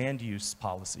examine our land use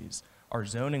policies, our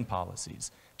zoning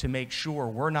policies, to make sure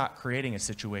we're not creating a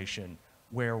situation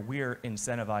where we're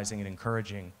incentivizing and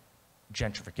encouraging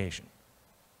gentrification.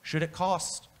 Should it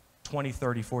cost $20,000,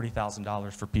 $30,000,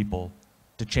 $40,000 for people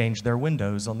to change their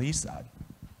windows on the east side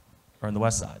or on the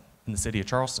west side in the city of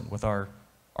Charleston with our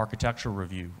architectural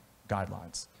review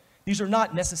guidelines? These are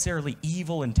not necessarily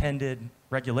evil intended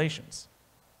regulations,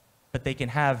 but they can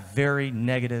have very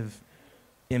negative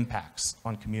impacts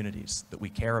on communities that we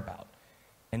care about.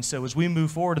 And so as we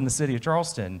move forward in the city of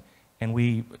Charleston and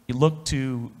we look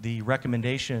to the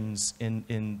recommendations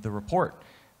in the report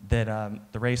that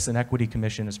the Race and Equity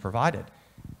Commission has provided,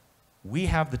 we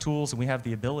have the tools and we have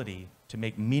the ability to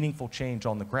make meaningful change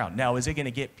on the ground. Now, is it going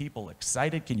to get people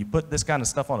excited? Can you put this kind of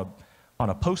stuff on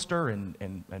a poster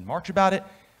and march about it?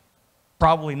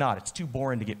 Probably not. It's too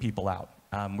boring to get people out.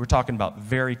 We're talking about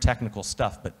very technical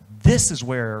stuff, but this is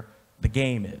where the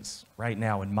game is right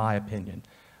now, in my opinion,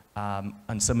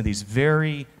 on some of these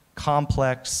very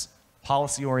complex,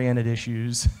 policy-oriented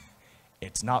issues.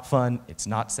 It's not fun, it's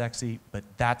not sexy, but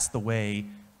that's the way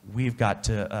we've got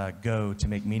to go to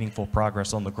make meaningful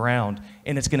progress on the ground.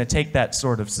 And it's going to take that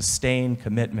sort of sustained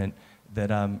commitment that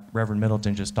Reverend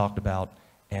Middleton just talked about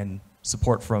and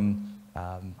support from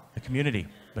the community,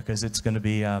 because it's going to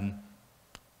be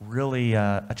really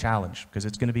a challenge, because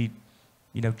it's going to be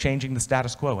changing the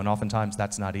status quo, and oftentimes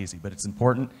that's not easy, but it's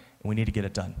important, and we need to get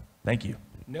it done. Thank you.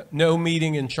 No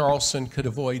meeting in Charleston could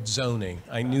avoid zoning.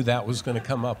 I knew that was going to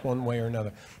come up one way or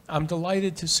another. I'm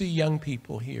delighted to see young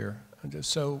people here. I'm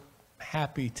just so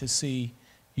happy to see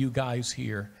you guys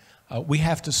here. We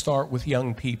have to start with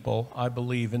young people, I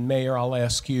believe. And Mayor, I'll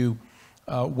ask you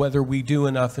whether we do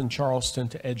enough in Charleston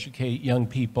to educate young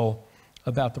people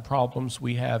about the problems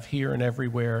we have here and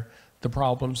everywhere, the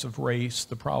problems of race,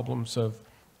 the problems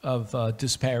of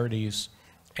disparities,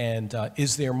 and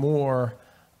is there more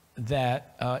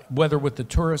that, whether with the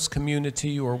tourist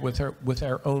community or with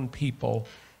our own people,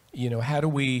 how do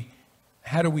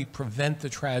we prevent the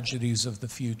tragedies of the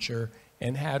future,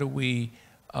 and how do we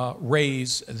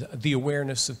raise the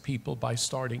awareness of people by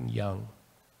starting young?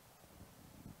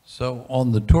 So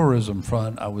on the tourism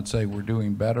front, I would say we're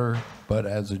doing better, but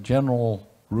as a general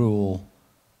rule,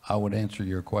 I would answer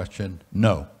your question,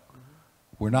 no.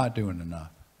 We're not doing enough.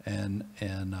 And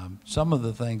some of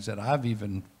the things that I've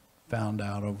even found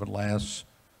out over the last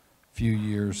few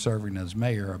years serving as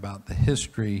mayor about the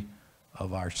history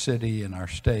of our city and our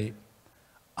state,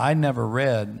 I never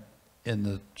read in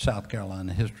the South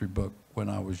Carolina history book when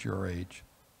I was your age.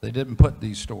 They didn't put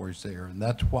these stories there, and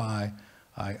that's why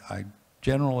I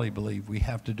generally believe we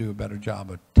have to do a better job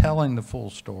of telling the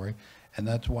full story, and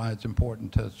that's why it's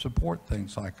important to support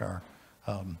things like our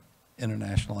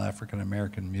International African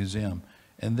American Museum.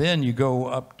 And then you go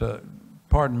up to,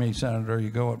 pardon me, Senator, you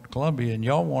go up to Columbia, and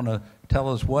y'all want to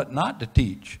tell us what not to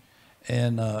teach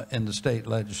in the state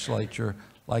legislature.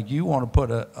 Like you want to put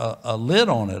a lid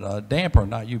on it, a damper,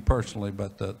 not you personally,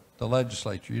 but the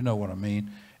legislature, you know what I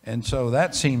mean. And so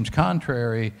that seems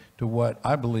contrary to what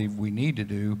I believe we need to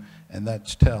do, and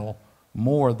that's tell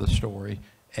more of the story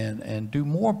and do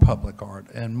more public art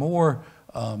and more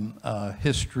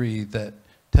history that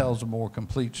tells a more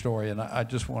complete story. And I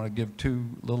just want to give two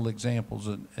little examples,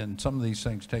 and some of these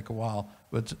things take a while,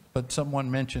 but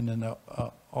someone mentioned in the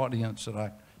audience that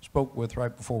I spoke with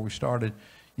right before we started,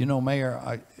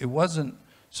 Mayor, it wasn't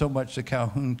so much the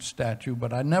Calhoun statue,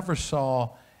 but I never saw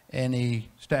any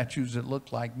statues that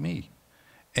looked like me.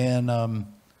 And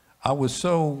I was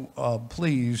so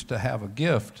pleased to have a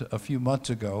gift a few months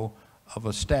ago of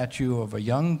a statue of a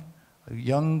young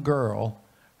girl.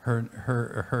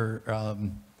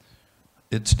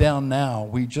 It's down now.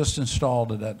 We just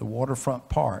installed it at the Waterfront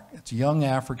Park. It's a young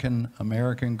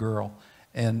African-American girl,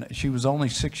 and she was only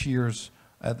 6 years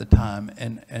at the time,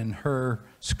 and her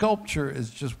sculpture is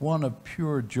just one of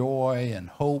pure joy and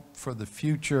hope for the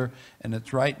future, and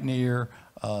it's right near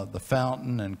the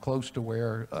fountain and close to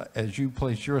where, as you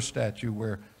place your statue,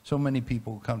 where so many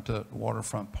people come to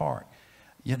Waterfront Park.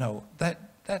 you know, that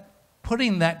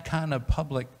putting that kind of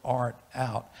public art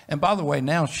out. And by the way,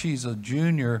 now she's a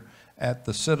junior at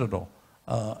the Citadel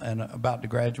and about to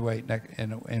graduate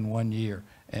in 1 year,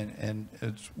 and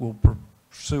will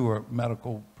pursue a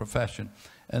medical profession.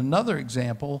 And another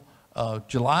example,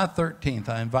 July 13th,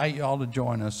 I invite you all to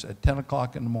join us at 10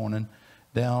 o'clock in the morning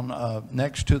down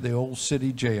next to the old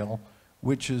city jail,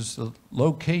 which is the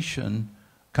location,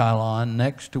 Kylon,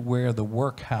 next to where the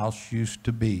workhouse used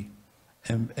to be.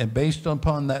 And based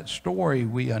upon that story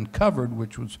we uncovered,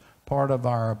 which was part of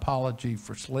our apology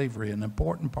for slavery, an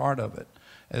important part of it,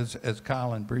 as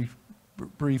Kylon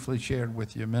briefly shared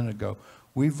with you a minute ago,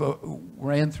 we've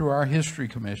ran through our history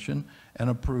commission and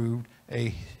approved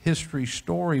a history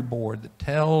storyboard that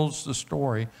tells the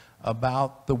story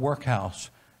about the workhouse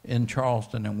in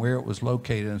Charleston and where it was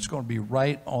located. And it's going to be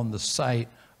right on the site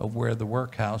of where the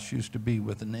workhouse used to be,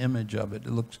 with an image of it.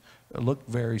 It looked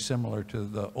very similar to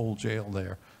the old jail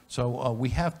there. So we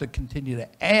have to continue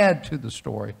to add to the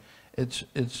story.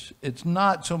 It's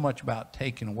not so much about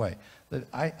taking away. That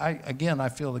again, I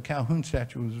feel the Calhoun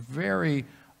statue was a very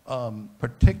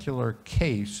particular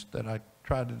case that I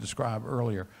tried to describe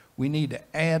earlier. We need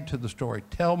to add to the story,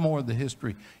 tell more of the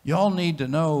history. Y'all need to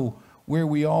know where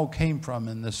we all came from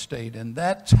in this state, and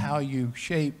that's how you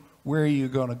shape where you're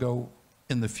going to go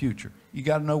in the future. You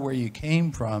got to know where you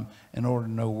came from in order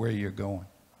to know where you're going.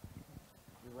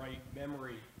 You're right.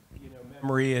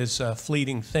 Memory is a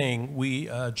fleeting thing. We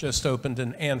just opened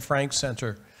an Anne Frank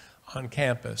Center on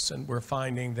campus, and we're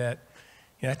finding that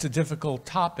it's a difficult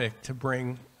topic to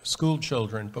bring school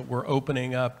children, but we're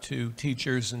opening up to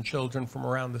teachers and children from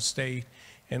around the state,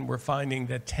 and we're finding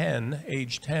that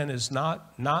age 10 is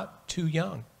not too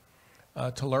young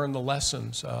to learn the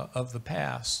lessons of the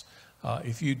past.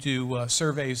 If you do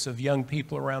surveys of young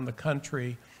people around the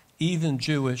country, even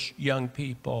Jewish young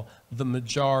people, the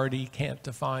majority can't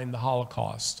define the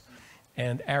Holocaust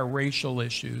and our racial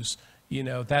issues.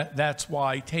 That's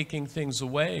why taking things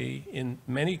away in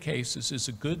many cases is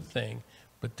a good thing,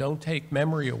 but don't take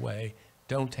memory away,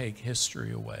 don't take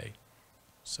history away.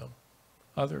 So,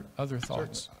 other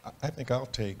thoughts? I think I'll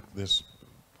take this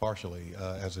partially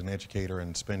as an educator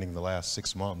and spending the last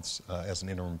 6 months as an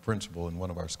interim principal in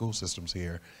one of our school systems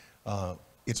here.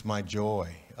 It's my joy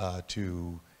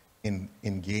to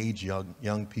engage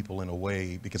young people in a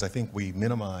way, because I think we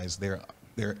minimize their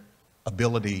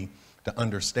ability to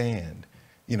understand,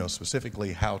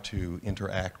 specifically how to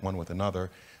interact one with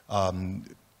another.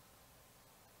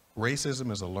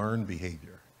 Racism is a learned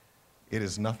behavior. It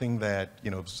is nothing that,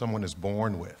 someone is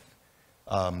born with.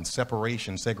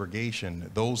 Separation, segregation,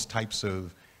 those types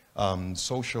of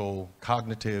social,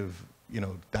 cognitive,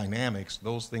 dynamics,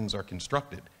 those things are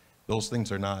constructed. Those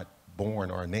things are not born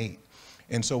or innate.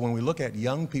 And so when we look at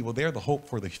young people, they're the hope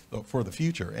for the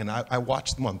future. And I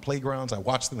watch them on playgrounds, I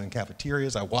watch them in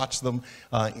cafeterias, I watch them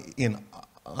in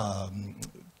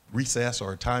recess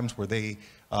or times where they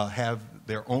have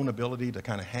their own ability to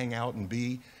kind of hang out and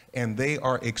be. And they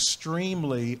are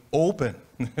extremely open,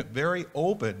 very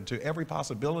open to every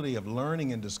possibility of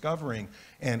learning and discovering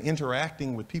and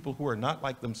interacting with people who are not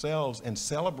like themselves, and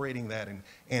celebrating that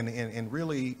and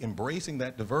really embracing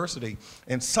that diversity.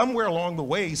 And somewhere along the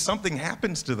way, something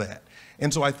happens to that.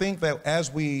 And so I think that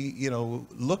as we,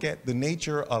 look at the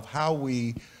nature of how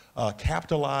we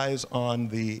capitalize on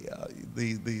the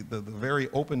very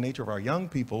open nature of our young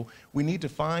people, we need to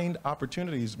find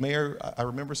opportunities. Mayor, I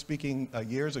remember speaking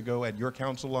years ago at your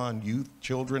council on youth,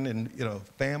 children, and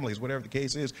families, whatever the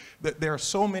case is, that there are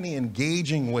so many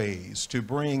engaging ways to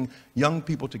bring young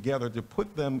people together, to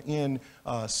put them in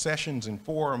sessions and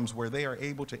forums where they are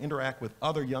able to interact with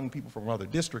other young people from other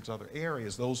districts, other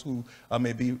areas, those who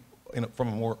may be from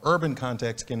a more urban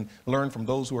context can learn from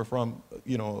those who are from,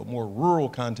 a more rural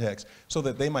context, so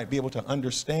that they might be able to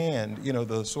understand,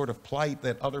 the sort of plight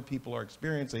that other people are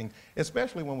experiencing,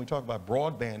 especially when we talk about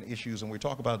broadband issues and we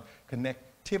talk about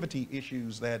connectivity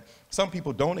issues that some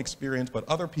people don't experience, but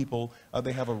other people,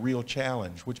 they have a real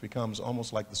challenge, which becomes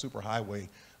almost like the superhighway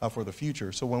for the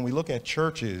future. So when we look at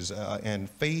churches and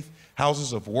faith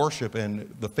houses of worship and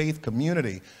the faith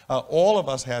community, all of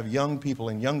us have young people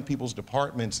and young people's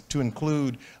departments to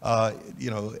include,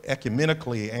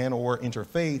 ecumenically and or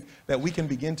interfaith, that we can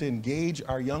begin to engage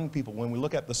our young people. When we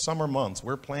look at the summer months,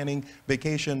 we're planning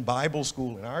Vacation Bible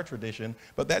School in our tradition,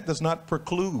 but that does not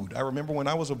preclude. I remember when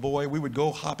I was a boy, we would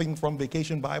go hopping from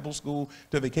Vacation Bible School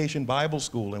to Vacation Bible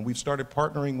School, and we've started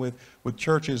partnering with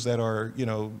churches that are,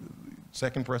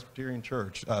 Second Presbyterian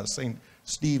Church, St.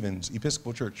 Stephen's,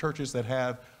 Episcopal Church, churches that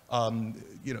have,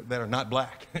 that are not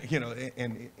black,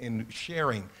 and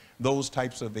sharing those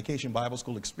types of vacation Bible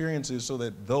school experiences so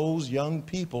that those young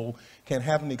people can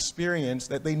have an experience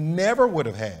that they never would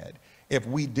have had if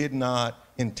we did not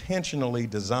intentionally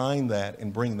design that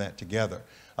and bring that together.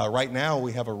 Right now,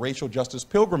 we have a racial justice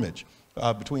pilgrimage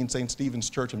between St. Stephen's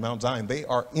Church and Mount Zion. They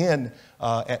are in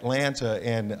Atlanta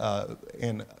and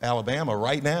in Alabama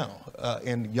right now.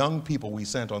 And young people we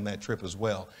sent on that trip as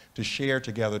well to share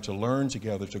together, to learn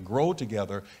together, to grow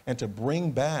together, and to bring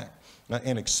back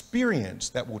an experience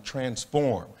that will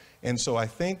transform. And so I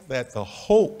think that the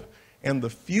hope and the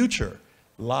future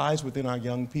lies within our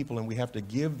young people, and we have to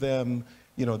give them,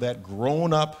 you know, that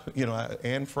grown up, you know,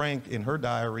 Anne Frank in her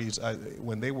diaries,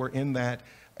 when they were in that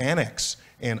annex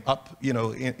and up, you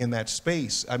know, in that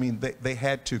space, I mean, they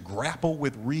had to grapple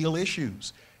with real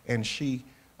issues. And she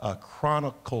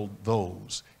chronicled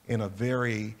those in a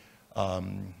very,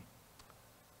 in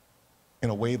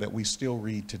a way that we still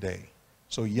read today.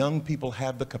 So young people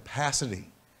have the capacity,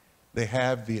 they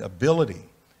have the ability.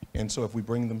 And so if we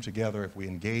bring them together, if we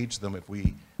engage them, if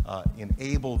we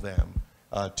enable them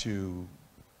to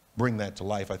bring that to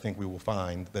life, I think we will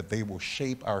find that they will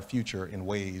shape our future in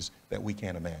ways that we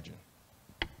can't imagine.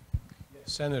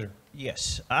 Senator.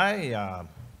 Yes, I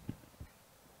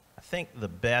think the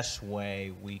best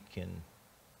way we can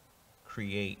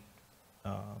create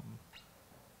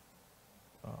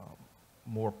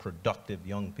more productive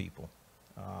young people,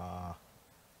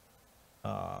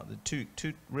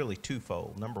 really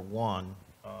twofold. Number one,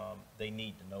 they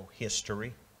need to know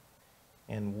history,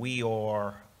 and we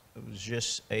was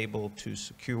just able to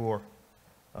secure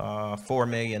 $4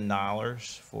 million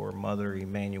for Mother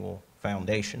Emanuel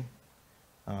Foundation.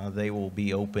 They will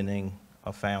be opening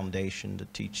a foundation to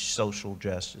teach social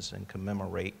justice and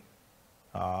commemorate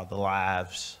the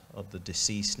lives of the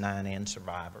deceased 9N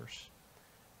survivors.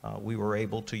 We were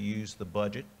able to use the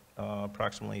budget,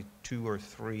 approximately 2 or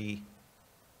 3,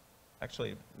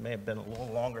 actually it may have been a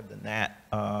little longer than that,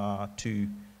 to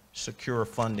secure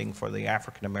funding for the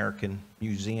African American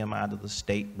Museum out of the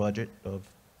state budget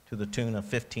to the tune of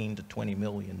 $15 to $20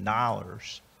 million.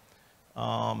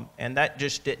 And that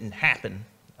just didn't happen.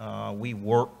 We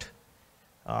worked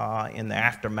in the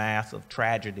aftermath of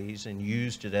tragedies and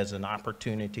used it as an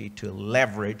opportunity to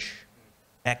leverage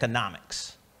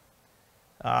economics.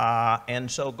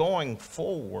 And so going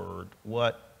forward,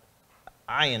 what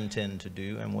I intend to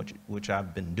do, and which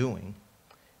I've been doing,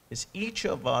 is each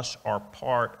of us are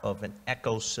part of an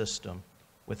ecosystem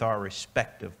with our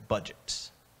respective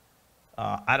budgets.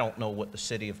 I don't know what the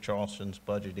city of Charleston's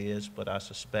budget is, but I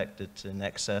suspect it's in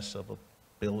excess of $1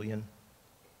 billion,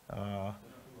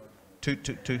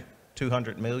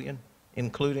 200 million,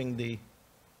 including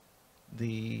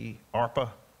the ARPA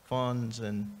funds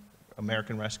and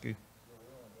American Rescue.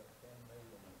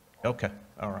 Okay,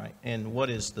 all right. And what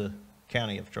is the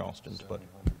county of Charleston's budget?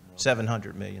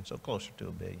 700 million, so closer to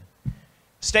 $1 billion.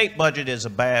 State budget is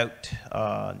about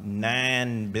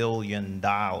 $9 billion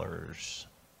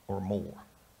or more.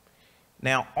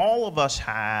 Now, all of us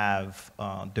have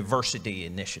diversity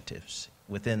initiatives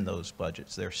within those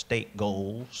budgets. There are state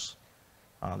goals,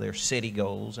 there are city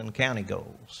goals, and county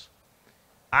goals.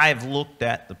 I've looked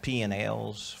at the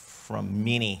P&Ls from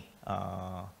many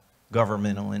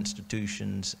governmental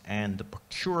institutions, and the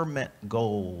procurement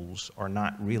goals are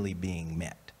not really being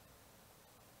met.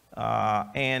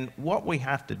 And what we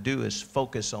have to do is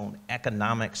focus on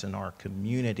economics in our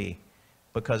community,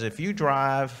 because if you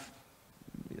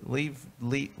leave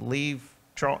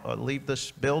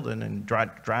this building and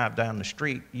drive down the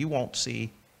street, you won't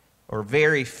see, or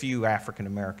very few African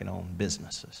American owned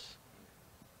businesses.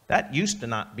 That used to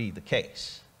not be the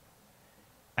case.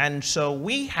 And so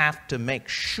we have to make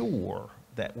sure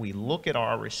that we look at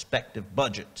our respective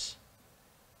budgets,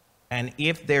 and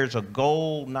if there's a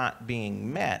goal not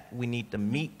being met, we need to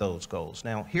meet those goals.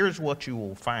 Now, here's what you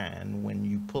will find when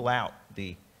you pull out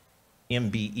the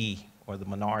MBE, or the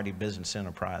Minority Business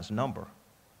Enterprise number.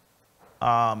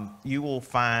 You will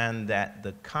find that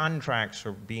the contracts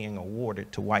are being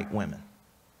awarded to white women.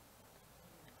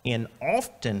 In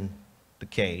often the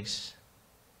case,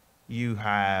 you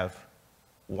have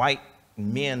white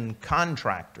men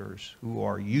contractors who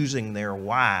are using their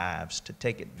wives to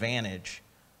take advantage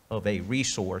of a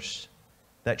resource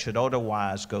that should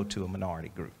otherwise go to a minority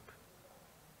group.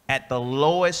 At the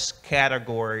lowest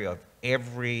category of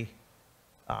every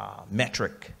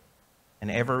metric and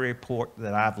every report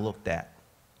that I've looked at,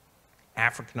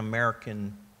 African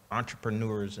American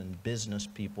entrepreneurs and business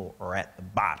people are at the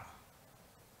bottom.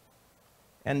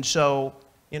 And so,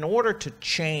 in order to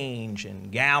change and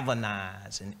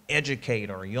galvanize and educate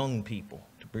our young people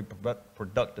to be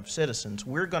productive citizens,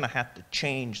 we're going to have to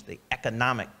change the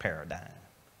economic paradigm.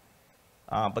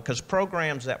 because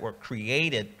programs that were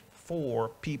created for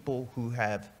people who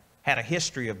have had a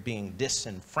history of being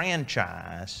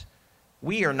disenfranchised,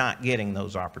 we are not getting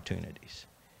those opportunities.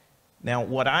 Now,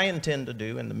 what I intend to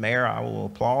do, and the mayor, I will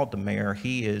applaud the mayor,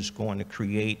 he is going to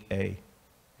create a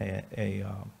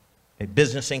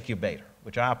business incubator,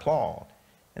 which I applaud.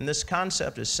 And this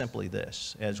concept is simply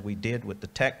this, as we did with the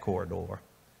tech corridor.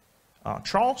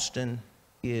 Charleston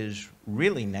is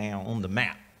really now on the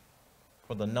map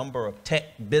for the number of tech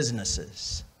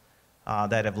businesses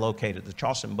that have located to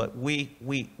Charleston, but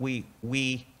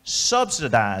we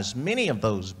subsidize many of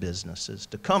those businesses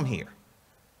to come here.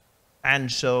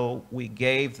 And so we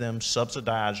gave them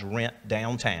subsidized rent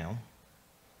downtown,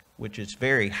 which is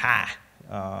very high.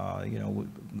 You know,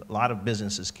 a lot of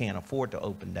businesses can't afford to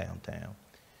open downtown.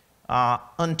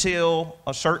 Until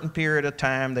a certain period of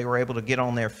time, they were able to get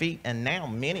on their feet, and now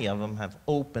many of them have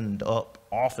opened up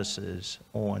offices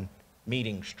on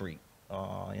Meeting Street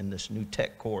in this new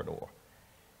tech corridor.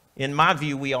 In my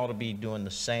view, we ought to be doing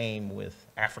the same with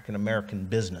African American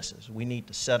businesses. We need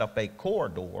to set up a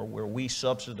corridor where we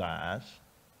subsidize,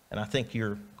 and I think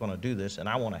you're going to do this, and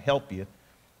I want to help you.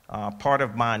 Part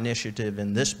of my initiative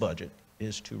in this budget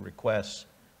is to request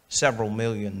several $1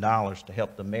 million to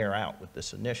help the mayor out with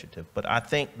this initiative. But I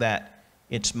think that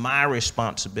it's my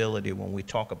responsibility when we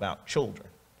talk about children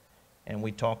and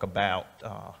we talk about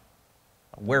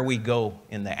where we go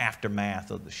in the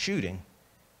aftermath of the shooting.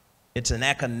 It's an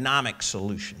economic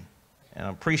solution. And I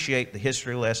appreciate the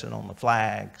history lesson on the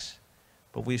flags,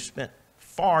 but we've spent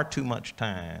far too much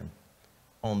time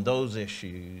on those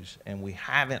issues, and we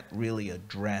haven't really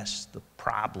addressed the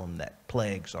problem that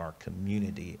plagues our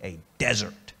community, a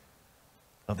desert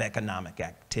of economic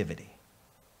activity.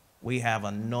 We have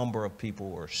a number of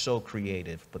people who are so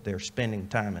creative, but they're spending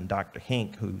time, and Dr.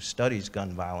 Hink, who studies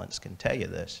gun violence, can tell you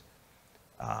this.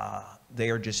 They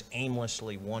are just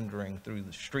aimlessly wandering through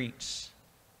the streets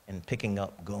and picking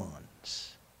up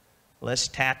guns. Let's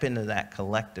tap into that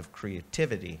collective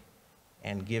creativity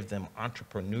and give them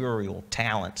entrepreneurial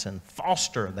talents and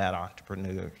foster that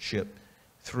entrepreneurship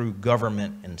through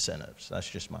government incentives. That's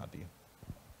just my view.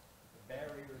 The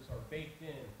barriers are baked in.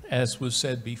 As was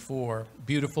said before,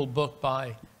 beautiful book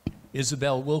by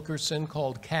Isabel Wilkerson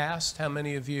called Caste. How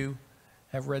many of you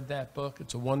have read that book?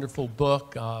 It's a wonderful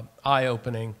book,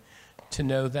 eye-opening to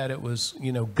know that it was,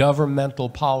 you know, governmental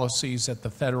policies at the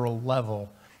federal level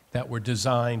that were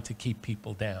designed to keep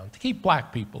people down, to keep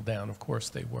black people down. Of course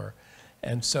they were.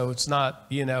 And so it's not,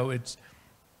 you know,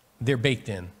 they're baked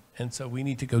in. And so we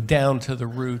need to go down to the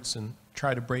roots and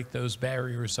try to break those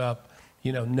barriers up.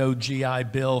 You know, no GI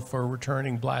Bill for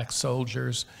returning black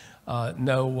soldiers,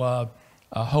 no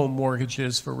home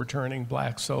mortgages for returning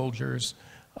black soldiers.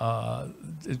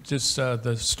 Just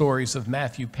the stories of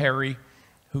Matthew Perry,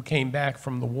 who came back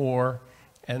from the war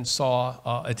and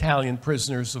saw Italian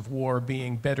prisoners of war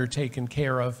being better taken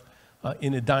care of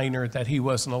in a diner that he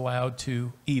wasn't allowed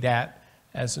to eat at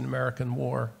as an American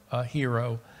war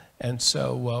hero. And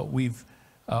so we've,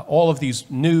 all of these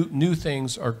new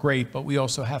things are great, but we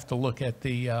also have to look at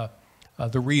the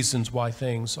reasons why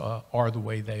things are the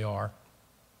way they are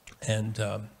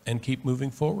and keep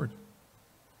moving forward.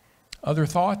 Other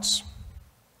thoughts?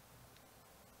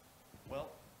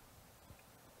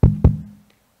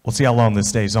 We'll see how long this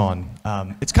stays on.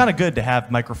 It's kind of good to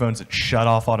have microphones that shut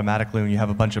off automatically when you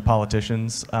have a bunch of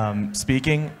politicians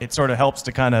speaking. It sort of helps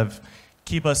to kind of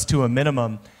keep us to a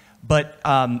minimum. But,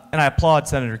 and I applaud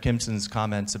Senator Kimpson's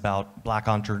comments about black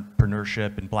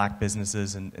entrepreneurship and black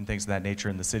businesses and things of that nature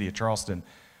in the city of Charleston.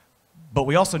 But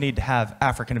we also need to have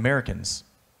African Americans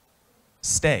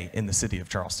stay in the city of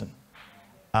Charleston.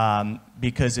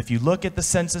 Because if you look at the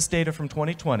census data from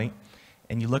 2020,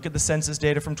 and you look at the census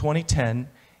data from 2010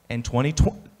 and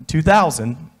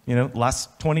 2000, you know,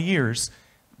 last 20 years,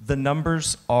 the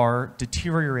numbers are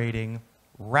deteriorating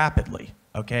rapidly,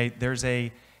 okay?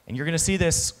 And you're gonna see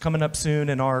this coming up soon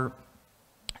in our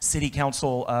city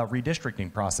council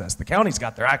redistricting process. The county's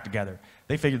got their act together.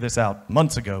 They figured this out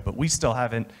months ago, but we still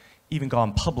haven't even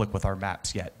gone public with our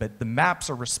maps yet. But the maps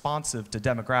are responsive to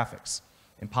demographics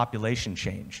and population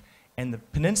change. And the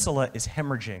peninsula is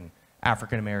hemorrhaging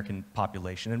African-American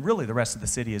population, and really the rest of the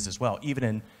city is as well, even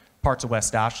in parts of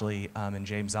West Ashley and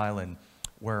James Island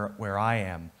where I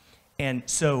am. And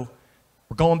so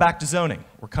we're going back to zoning.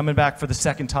 We're coming back for the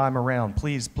second time around.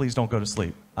 Please don't go to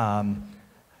sleep.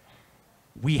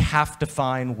 We have to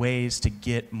find ways to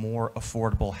get more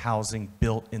affordable housing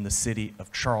built in the city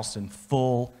of Charleston,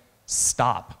 full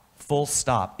stop, full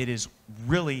stop. It is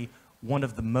really one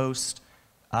of the most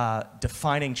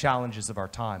defining challenges of our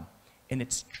time. And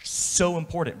it's so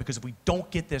important because if we don't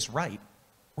get this right,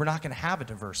 we're not going to have a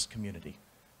diverse community.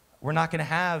 We're not going to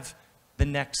have the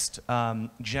next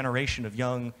generation of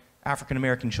young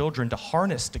African-American children to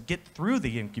harness, to get through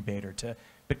the incubator, to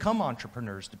become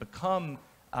entrepreneurs, to become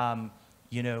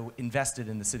invested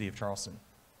in the city of Charleston.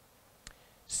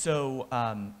 So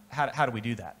how do we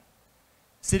do that?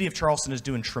 City of Charleston is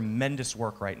doing tremendous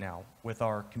work right now with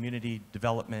our community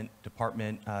development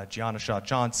department. Gianna Shaw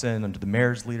Johnson, under the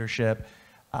mayor's leadership,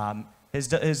 has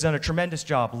done a tremendous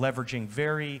job leveraging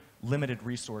very limited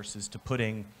resources to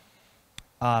putting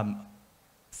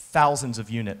thousands of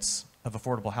units of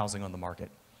affordable housing on the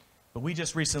market. But we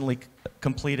just recently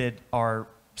completed our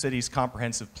city's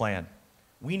comprehensive plan.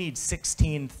 We need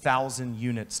 16,000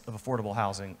 units of affordable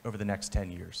housing over the next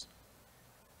 10 years.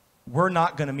 We're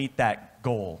not going to meet that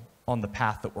goal on the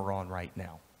path that we're on right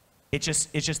now. It's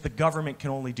just the government can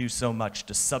only do so much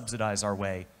to subsidize our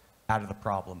way out of the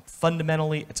problem.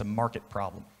 Fundamentally, it's a market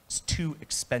problem. It's too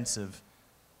expensive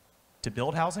to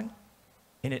build housing,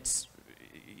 and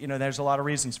there's a lot of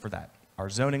reasons for that. Our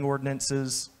zoning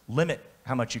ordinances limit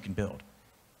how much you can build.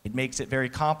 It makes it very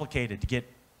complicated to get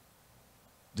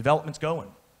developments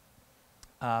going.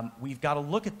 We've got to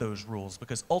look at those rules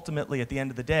because ultimately, at the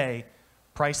end of the day,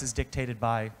 price is dictated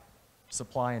by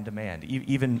supply and demand.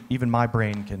 Even my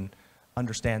brain can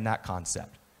understand that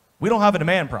concept. We don't have a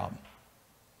demand problem.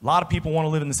 A lot of people want to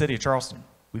live in the city of Charleston.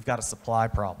 We've got a supply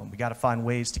problem. We've got to find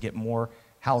ways to get more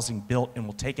housing built, and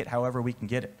we'll take it however we can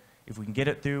get it. If we can get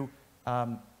it through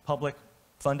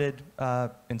public-funded,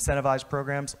 incentivized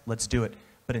programs, let's do it.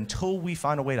 But until we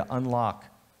find a way to unlock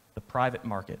the private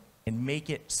market and make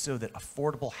it so that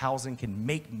affordable housing can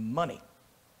make money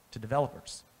to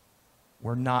developers,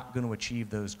 we're not going to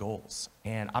achieve those goals.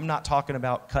 And I'm not talking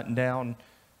about cutting down,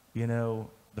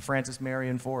 the Francis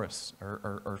Marion forests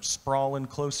or sprawling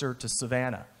closer to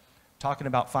Savannah. I'm talking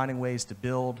about finding ways to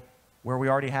build where we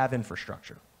already have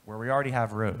infrastructure, where we already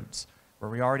have roads, where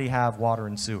we already have water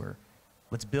and sewer.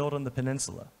 Let's build on the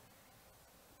peninsula.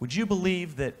 Would you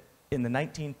believe that in the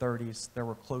 1930s, there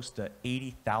were close to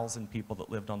 80,000 people that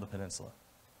lived on the peninsula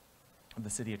of the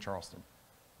city of Charleston?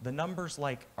 The number's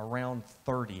like around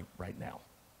 30 right now.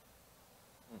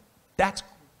 That's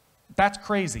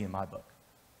crazy in my book.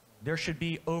 There should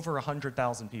be over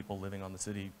 100,000 people living on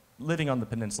the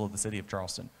peninsula of the city of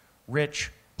Charleston.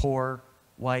 Rich, poor,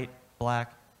 white,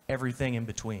 black, everything in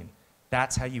between.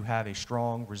 That's how you have a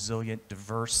strong, resilient,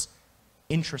 diverse,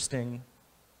 interesting,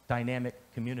 dynamic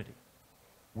community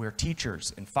where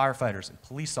teachers and firefighters and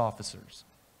police officers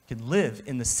can live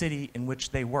in the city in which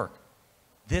they work.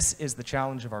 This is the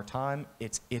challenge of our time.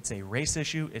 It's a race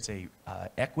issue. It's a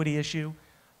equity issue.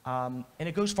 And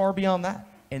it goes far beyond that.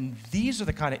 And these are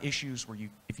the kind of issues where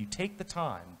if you take the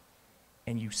time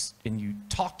and you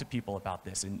talk to people about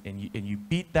this and you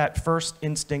beat that first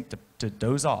instinct to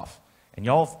doze off, and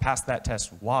y'all have passed that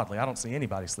test wildly. I don't see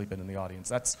anybody sleeping in the audience.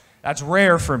 That's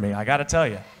rare for me, I got to tell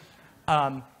you.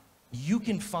 You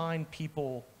can find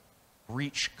people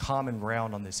reach common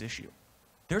ground on this issue.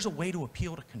 There's a way to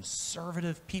appeal to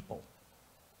conservative people,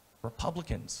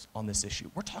 Republicans, on this issue.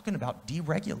 We're talking about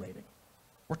deregulating.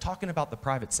 We're talking about the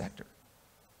private sector.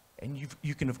 And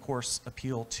you can, of course,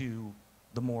 appeal to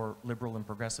the more liberal and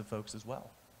progressive folks as well,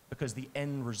 because the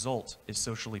end result is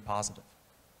socially positive.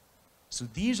 So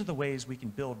these are the ways we can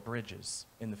build bridges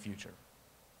in the future,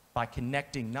 by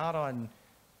connecting not on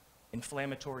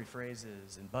inflammatory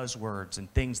phrases and buzzwords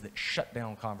and things that shut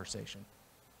down conversation,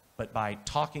 but by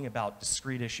talking about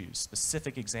discrete issues,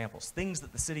 specific examples, things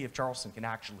that the city of Charleston can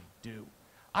actually do.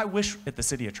 I wish at the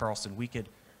city of Charleston we could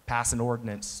pass an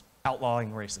ordinance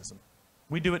outlawing racism.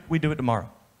 We do it tomorrow.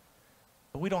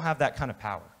 But we don't have that kind of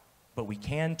power. But we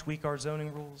can tweak our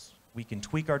zoning rules. We can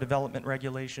tweak our development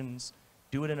regulations,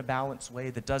 do it in a balanced way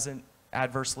that doesn't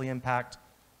adversely impact,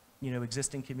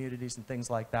 existing communities and things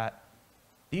like that.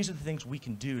 These are the things we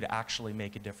can do to actually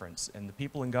make a difference. And the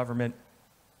people in government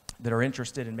that are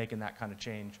interested in making that kind of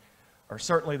change are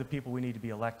certainly the people we need to be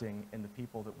electing and the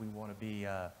people that we want to be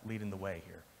leading the way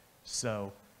here.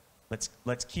 So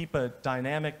let's keep a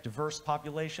dynamic, diverse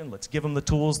population. Let's give them the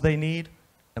tools they need,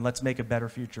 and let's make a better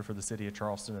future for the city of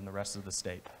Charleston and the rest of the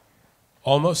state.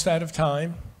 Almost out of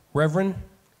time. Reverend,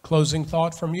 closing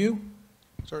thought from you?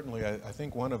 Certainly. I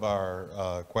think one of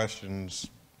our questions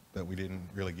that we didn't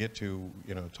really get to,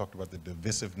 talked about the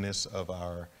divisiveness of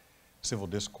our civil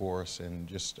discourse and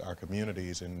just our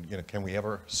communities, and can we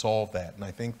ever solve that? And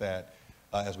I think that,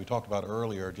 as we talked about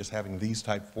earlier, just having these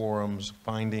type forums,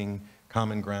 finding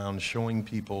common ground, showing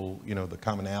people, the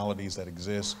commonalities that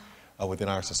exist within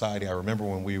our society. I remember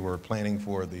when we were planning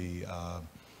for the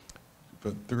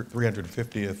the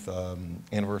 350th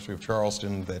anniversary of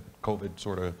Charleston that COVID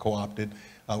sort of co-opted,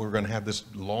 we were going to have this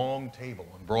long table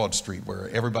on Broad Street where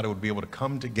everybody would be able to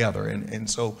come together. And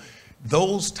so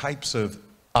those types of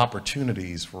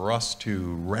opportunities for us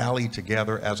to rally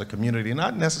together as a community,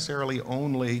 not necessarily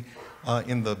only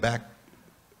in the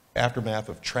aftermath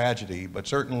of tragedy, but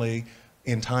certainly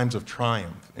in times of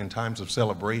triumph, in times of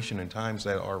celebration, in times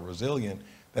that are resilient,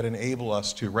 that enable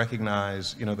us to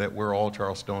recognize, that we're all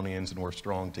Charlestonians and we're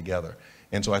strong together.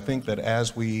 And so I think that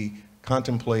as we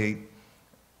contemplate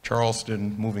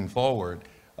Charleston moving forward,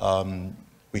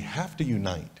 we have to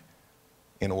unite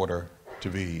in order to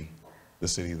be the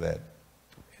city that.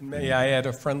 And may I add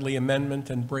a friendly amendment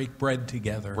and break bread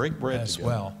together Break bread as together.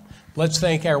 well. Let's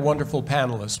thank our wonderful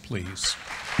panelists, please.